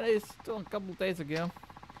 At least still a couple days ago.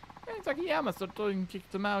 And it's like Yamasa totally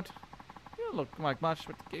kicked them out. You don't look like much,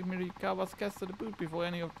 but gave me the Kawa's cast to the boot before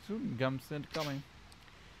any of the student comes incoming.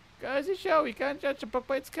 Guys, you show we can't judge a book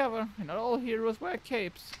by its cover, and not all heroes wear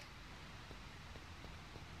capes.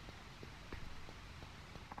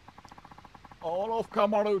 All of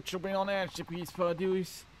Kamaruch will be on RCPs for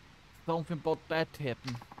dues. Something about that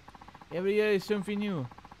happen. Every year is something new.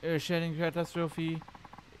 Earth-shattering catastrophe.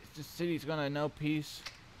 The city's gonna know peace.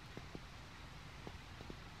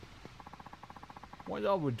 What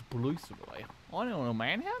are with the police today? I don't know,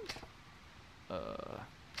 manhunt?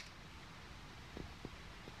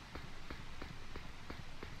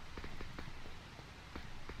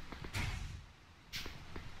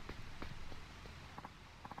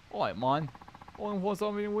 Alright, man. Going for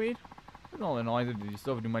something weird? It's not an idea that you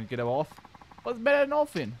stuff you might get off. But it's better than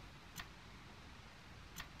nothing.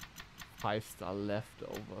 5-star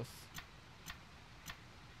leftovers.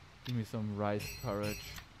 Give me some rice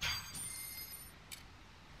porridge.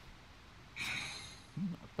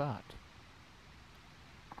 Not bad.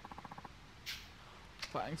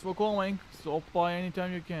 Thanks for calling. Stop by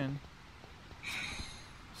anytime you can.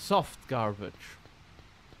 Soft garbage.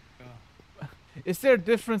 Yeah. Is there a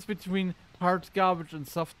difference between hard garbage and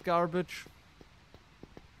soft garbage?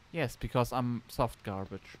 Yes, because I'm soft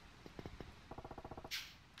garbage.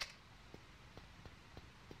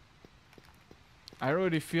 I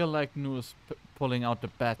already feel like Noo's pulling out the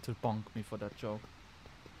bat to bonk me for that joke.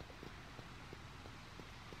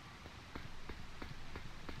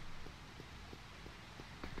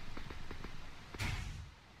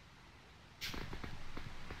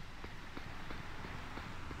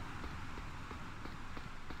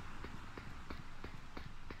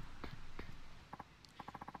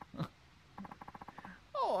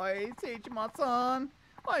 Oi, Sage, my son.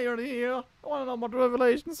 Why are you here? I want to know about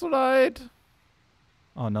Revelations tonight.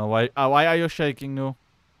 Oh no, why are you shaking, No?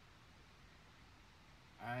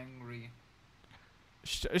 Angry.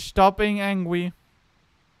 Stop being angry.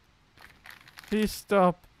 Please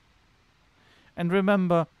stop. And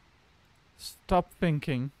remember, stop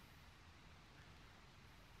thinking.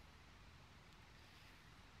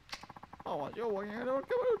 Oh, you're working at our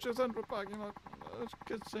Kawarucha Central Parking lot.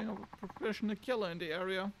 Kids saying of a professional killer in the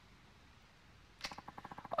area.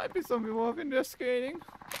 Might be some people investigating.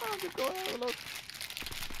 I'll just go and have a look.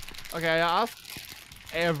 Okay, I asked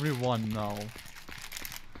everyone now.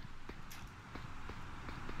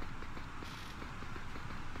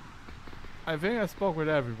 I think I spoke with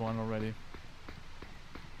everyone already.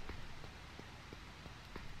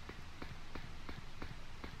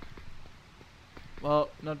 Well,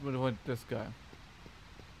 not with this guy.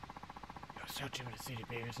 You're searching for the city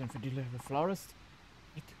bears and for the florist?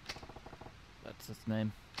 Wait. That's his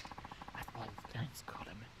name. That's why the clients call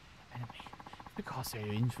him enemy. Because your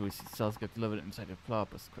influence itself get delivered inside the flower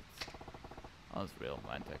scripts. That was real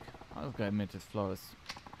romantic. I was gonna admit his florist.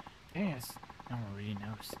 Yes, no one really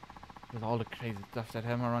knows. With all the crazy stuff that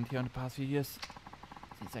happened around here in the past few years.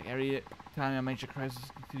 Seems like every time a major crisis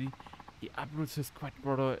in the city, he uproots his squad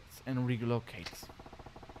brothers and relocates.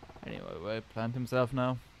 Anyway, well, planned himself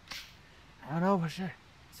now. I don't know for sure.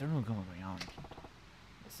 Is there no going on?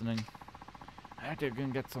 Listening. I heard they're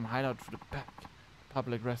gonna get some hideout for the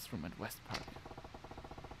public restroom at West Park.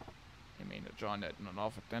 You mean to join that in an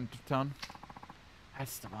off at the end of town?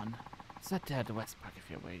 That's the one. Set there at the West Park if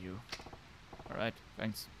you're where you. Alright,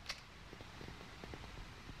 thanks.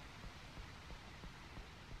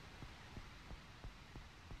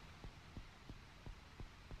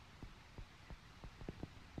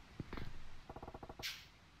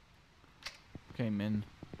 Came in.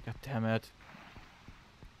 God damn it.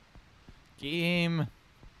 Game,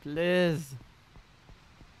 please.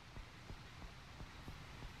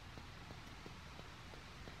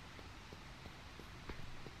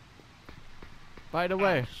 By the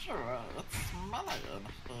way, Sure, it's smelly in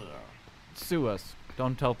here. sue us.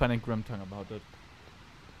 Don't tell Panic Grimtongue about it.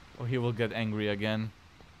 Or he will get angry again.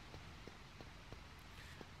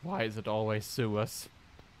 Why is it always sue us?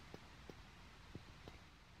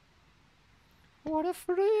 What a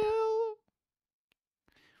thrill!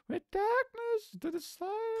 With darkness to the silence.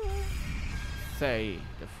 Say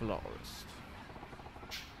the florist.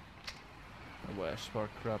 Where's Spark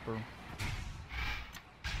Crapper?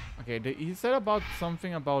 Okay, he said about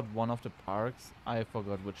something about one of the parks. I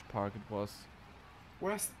forgot which park it was.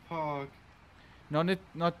 West Park. No,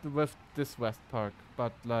 not with this West Park,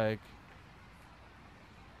 but like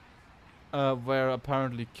where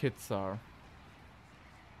apparently kids are.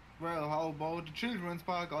 Well, how about the children's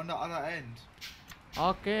park on the other end?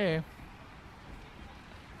 Okay.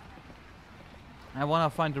 I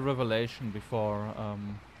wanna find the revelation before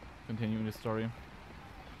continuing the story.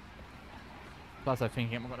 Plus, I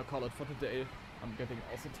think I'm gonna call it for today. I'm getting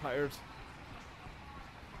also tired.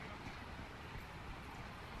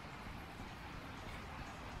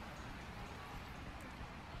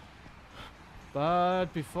 But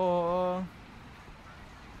before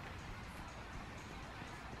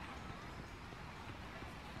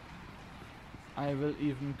I will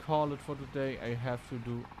even call it for today, I have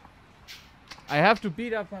to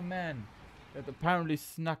beat up a man that apparently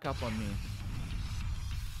snuck up on me.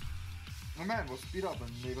 A man was beat up in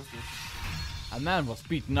Lagos City. A man was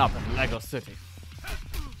beaten up in Lagos City.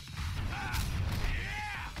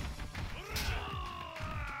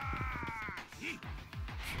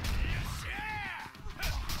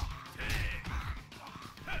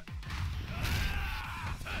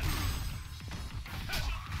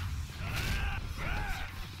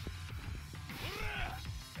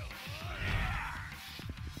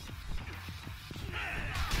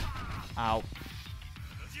 Ow.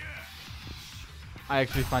 I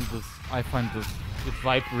actually find this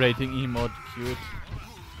vibrating emote cute.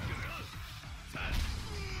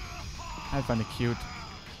 I find it cute.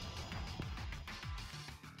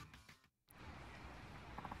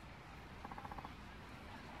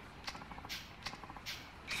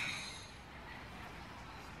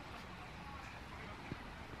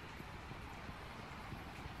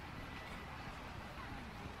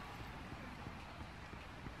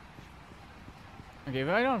 Okay, if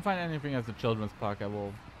I don't find anything at the children's park, I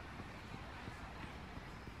will.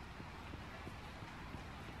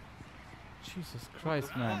 Jesus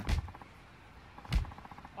Christ, man.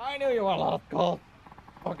 I knew you were a lot of gold.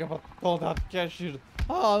 Talk about gold hard cash shit.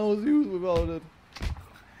 I was used without it.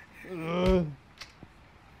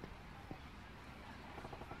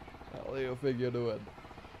 How do you think you're doing?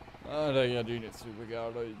 I think you're doing it,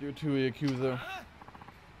 Superguard. You too, Yakuza.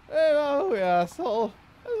 Hey, oh, you asshole.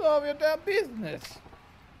 It's all of your damn business.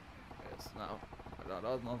 Yes, now. I got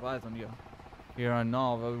all my eyes on you. Here and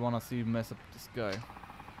now, I want to see you mess up this guy. I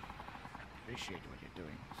appreciate what you're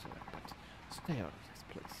doing, sir, but stay out of this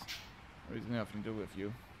place. There is nothing to do with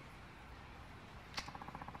you.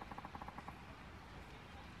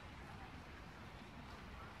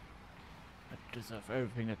 I deserve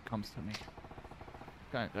everything that comes to me.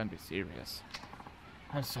 Can't be serious.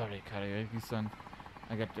 I'm sorry, Karaoke-san.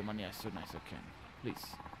 I get the money as soon as I can. Please,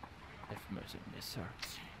 have mercy on me, sir.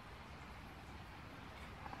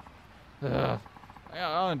 I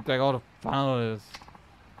don't take all the fun out of this.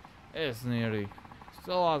 It's nearly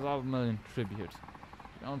still has $500,000 million tribute.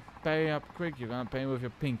 If you don't pay up quick, you're gonna pay with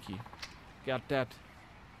your pinky. Got that?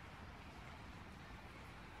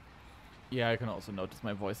 Yeah, I can also notice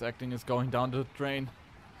my voice acting is going down the drain.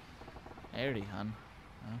 Alrighty, hun.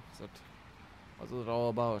 What's it all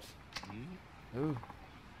about? Who?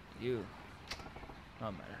 You.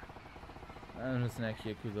 Oh, matter. I'm just an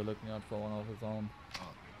Yakuza looking out for one of his own.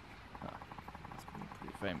 He's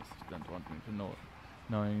pretty famous. He doesn't want me to know it.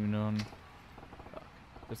 Knowing you know.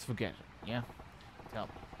 Let's forget it, yeah? Tell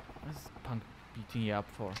me, what is this punk beating you up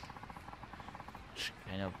for?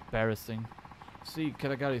 Kind of embarrassing. See,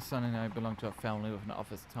 Katagari's son and I belong to a family with an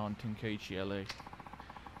office town in Tenkaichi, LA.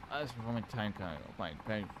 As for my time, my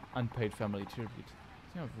unpaid family tribute.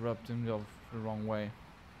 I've rubbed him off the wrong way.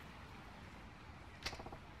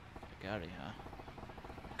 Katagari, huh?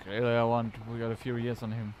 Clearly, we got a few years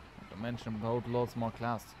on him. Not to mention, hold loads more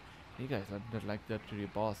class. You guys are not like that to your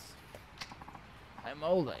boss. I'm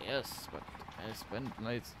older, yes, but I spent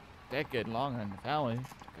a decade longer in the family.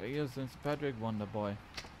 2 years since Patrick Wonder Boy.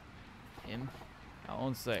 Him? I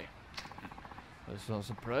won't say. It's so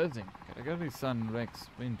surprising. Katagari's son Rex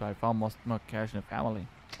been by far most more cash in the family.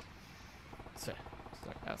 It's like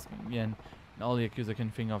asking me and all the Yakuza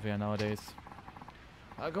can think of here nowadays.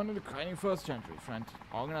 Welcome to the grinding first century, friend.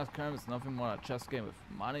 Organized crime is nothing more than a chess game with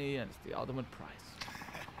money and it's the ultimate prize.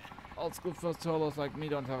 Old school first holders like me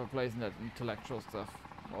don't have a place in that intellectual stuff.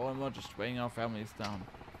 More and more just weighing our families down.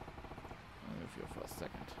 Only with you for a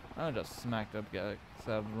second. I just smacked up guy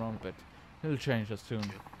around a bit. He'll change us soon.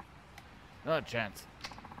 Not a chance.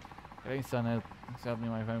 Getting son helped me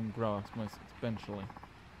my family grow exponentially.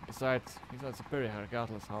 Besides, he's our superior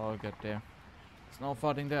regardless how I'll get there. There's no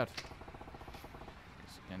fighting that.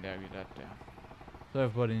 Guess you can't argue that there. So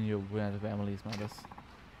everybody in your family's mothers.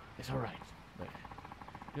 It's alright. Wait.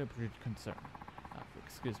 You're pretty concerned.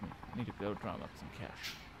 Excuse me. I need to go drum up some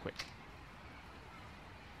cash. Quick.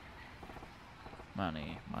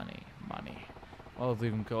 Money, money, money. Well, it's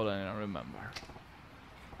even colder than I remember.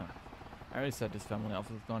 Huh. I already said this family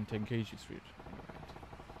office is on Tenkaichi Street.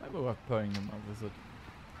 Right. Maybe worth paying them a visit.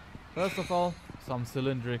 First of all, some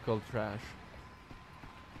cylindrical trash.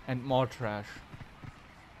 And more trash.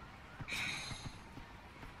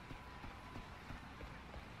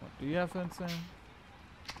 What do you have to say?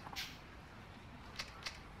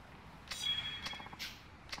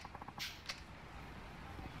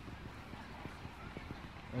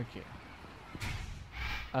 Okay.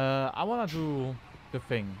 I wanna do the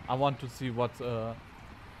thing. I want to see what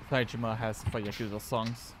Taijima has for Yakuza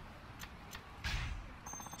songs.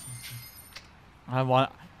 I want,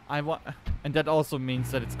 and that also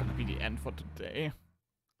means that it's gonna be the end for today.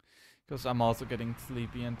 Because I'm also getting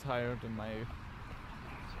sleepy and tired, and my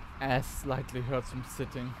ass slightly hurts from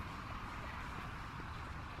sitting.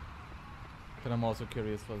 But I'm also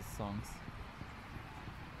curious for the songs.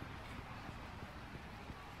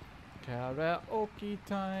 Karaoke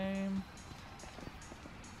time.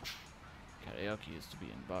 Karaoke used to be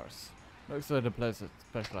in bars. Looks like the place that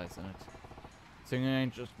specializes in it. Singing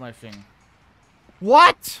ain't just my thing.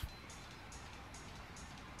 What?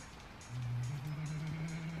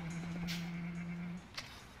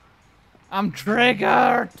 I'm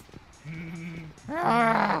triggered.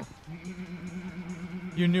 Ah.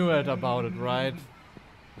 You knew it about it, right?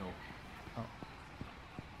 No. Oh.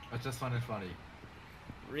 I just found it funny.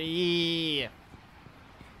 I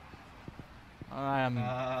am. God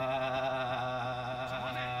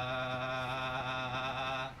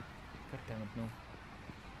damn it, no.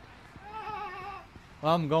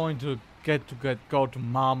 I'm going to go to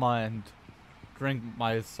Mama and drink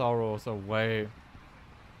my sorrows away.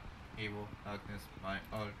 Evil darkness, my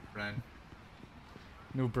old friend.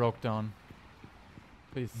 New broke down.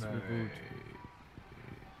 Please reboot.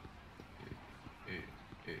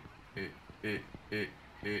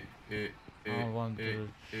 I want the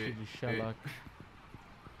chili shellac.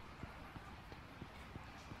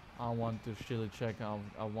 I want the chili check. I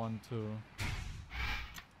want to.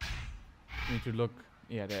 Need to look.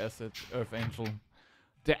 Yeah, there's it. Earth Angel.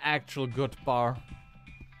 The actual good bar.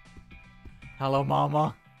 Hello,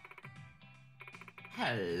 Mama.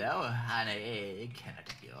 Hello, honey. Can I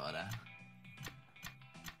take your order?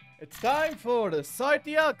 It's time for the Sight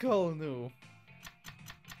the Alcohol new.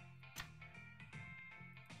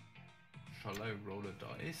 Shall I roll a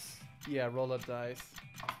dice? Yeah, roll a dice.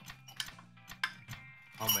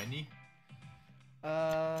 How many?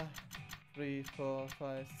 3, 4,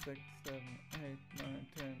 5, 6, 7, 8, 9,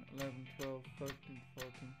 10, 11, 12, 13,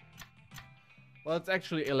 14. Well, it's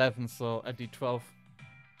actually 11, so at the 12.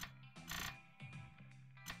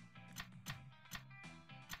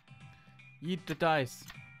 Eat the dice.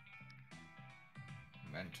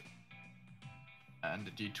 And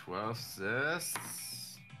the D12 says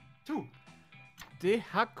 2. The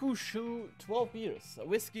Hakushu 12 years, a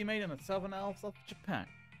whiskey made in the southern Alps of Japan,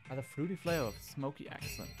 has a fruity flavor with a smoky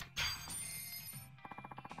accent.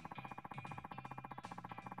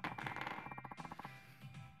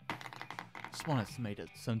 This one is made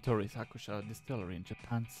at Suntory's Hakusha distillery in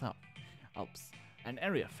Japan's South Alps, an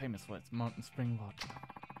area famous for its mountain spring water.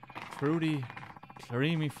 Fruity,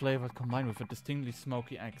 creamy flavor combined with a distinctly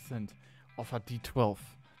smoky accent of a D12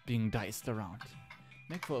 being diced around.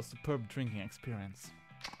 Make for a superb drinking experience.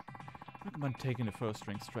 Recommend taking the first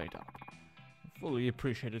drink straight up. Fully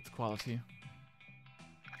appreciate its quality.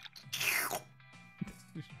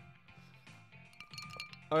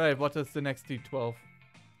 Alright, what is the next D12?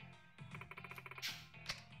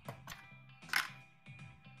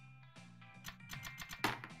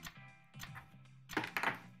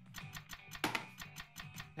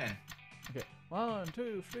 Ten. Okay. 1,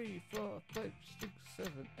 2, 3, 4, 5, 6,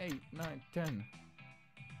 7, 8, 9, 10.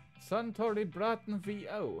 Suntory Braten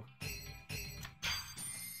VO.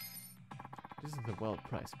 This is a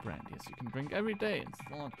well-priced brandy, as you can drink every day and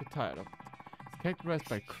still not get tired of it. It's characterized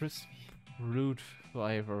by crisp, root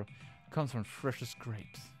flavor. Comes from freshest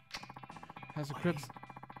grapes. Has a crisp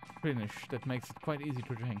finish that makes it quite easy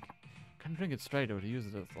to drink. Can drink it straight or use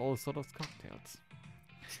it as all sorts of cocktails.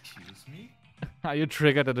 Excuse me? Are you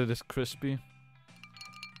triggered that it is crispy?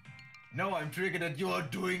 No, I'm triggered that you are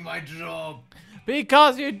doing my job.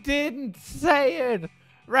 Because you didn't say it!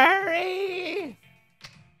 Rary!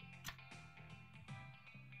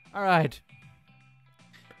 Alright.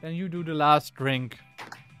 Then you do the last drink.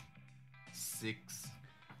 6.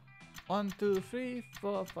 1, 2, 3,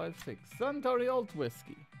 4, 5, 6. Suntory Old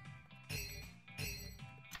Whiskey.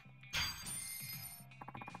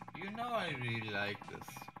 You know I really like this.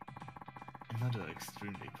 Another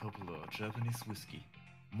extremely popular Japanese whiskey.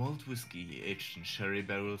 Malt whiskey aged in sherry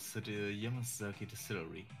barrels at the Yamazaki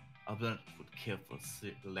distillery. A blend with careful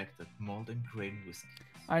selected malt and grain whiskey.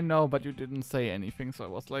 I know, but you didn't say anything, so I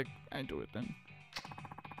was like, I do it then.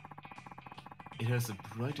 It has a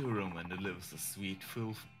bright aroma and delivers a sweet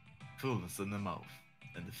fullness in the mouth,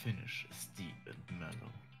 and the finish is deep and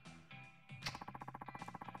mellow.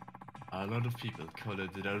 A lot of people call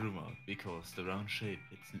it the Daruma because the round shape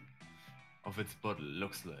of its bottle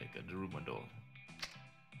looks like a Daruma doll.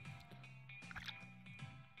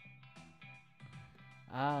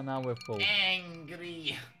 Ah, now we're full.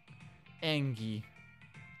 Angry. Angie.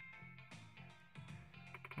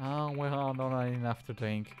 Oh, we don't have enough to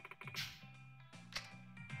drink.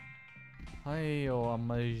 Hey, I'm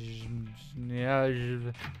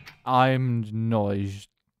noise.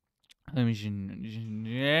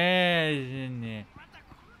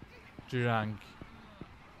 Drunk.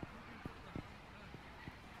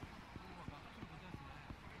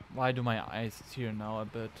 Why do my eyes tear now a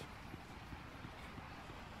bit?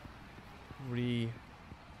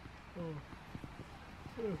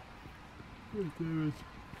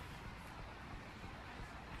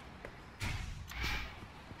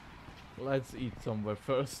 Let's eat somewhere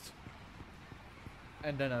first.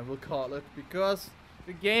 And then I will call it, because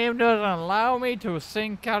the game doesn't allow me to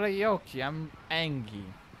sing karaoke. I'm angry.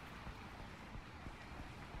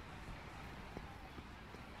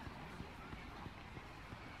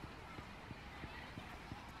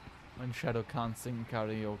 When Shadow can't sing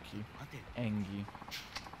karaoke. Angry.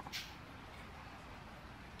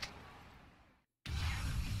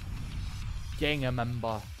 Gang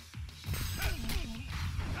member.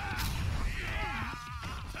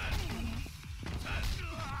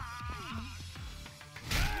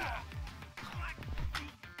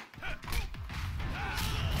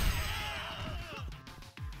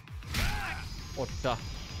 What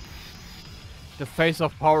the face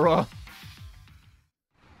of horror.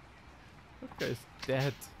 That guy's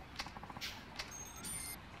dead.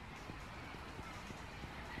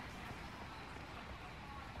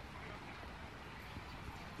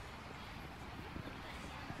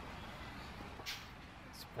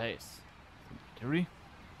 Space. Cemetery?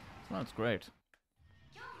 Sounds great.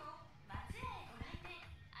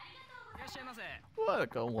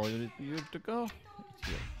 Welcome, what did you to go? It's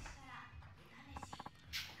here.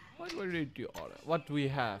 What will you do? What do we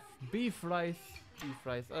have? Beef rice,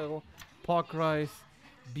 oh, pork rice,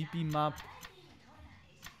 bibimbap,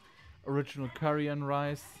 original curry and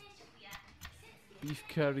rice, beef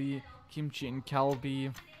curry, kimchi and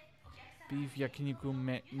kalbi, beef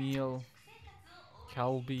yakiniku meal,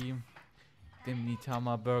 kalbi,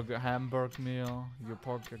 demnitama burger hamburg meal, your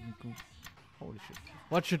pork yakiniku. Holy shit!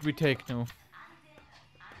 What should we take now?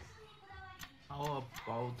 How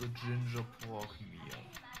about the ginger pork meal?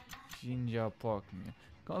 Ginger pork meal.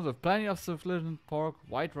 Comes with plenty of sufficient pork,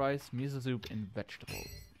 white rice, miso soup, and vegetables.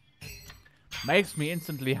 Makes me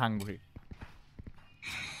instantly hungry.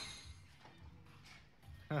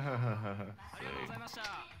 And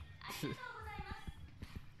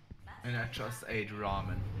I just ate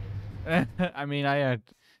ramen. I mean, I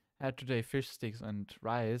had today fish sticks and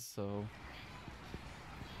rice, so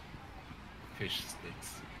Fish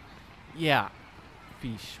sticks. yeah,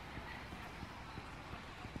 fish.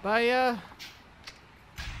 But yeah,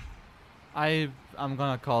 I'm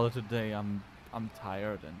gonna call it a day. I'm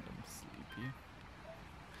tired and I'm sleepy.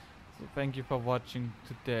 So thank you for watching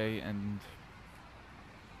today, and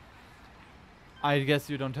I guess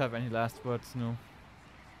you don't have any last words, no?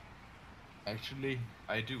 Actually,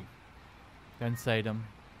 I do. Then say them.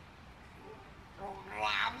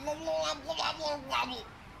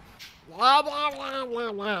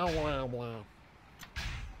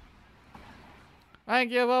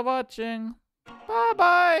 Thank you for watching. Bye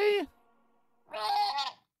bye.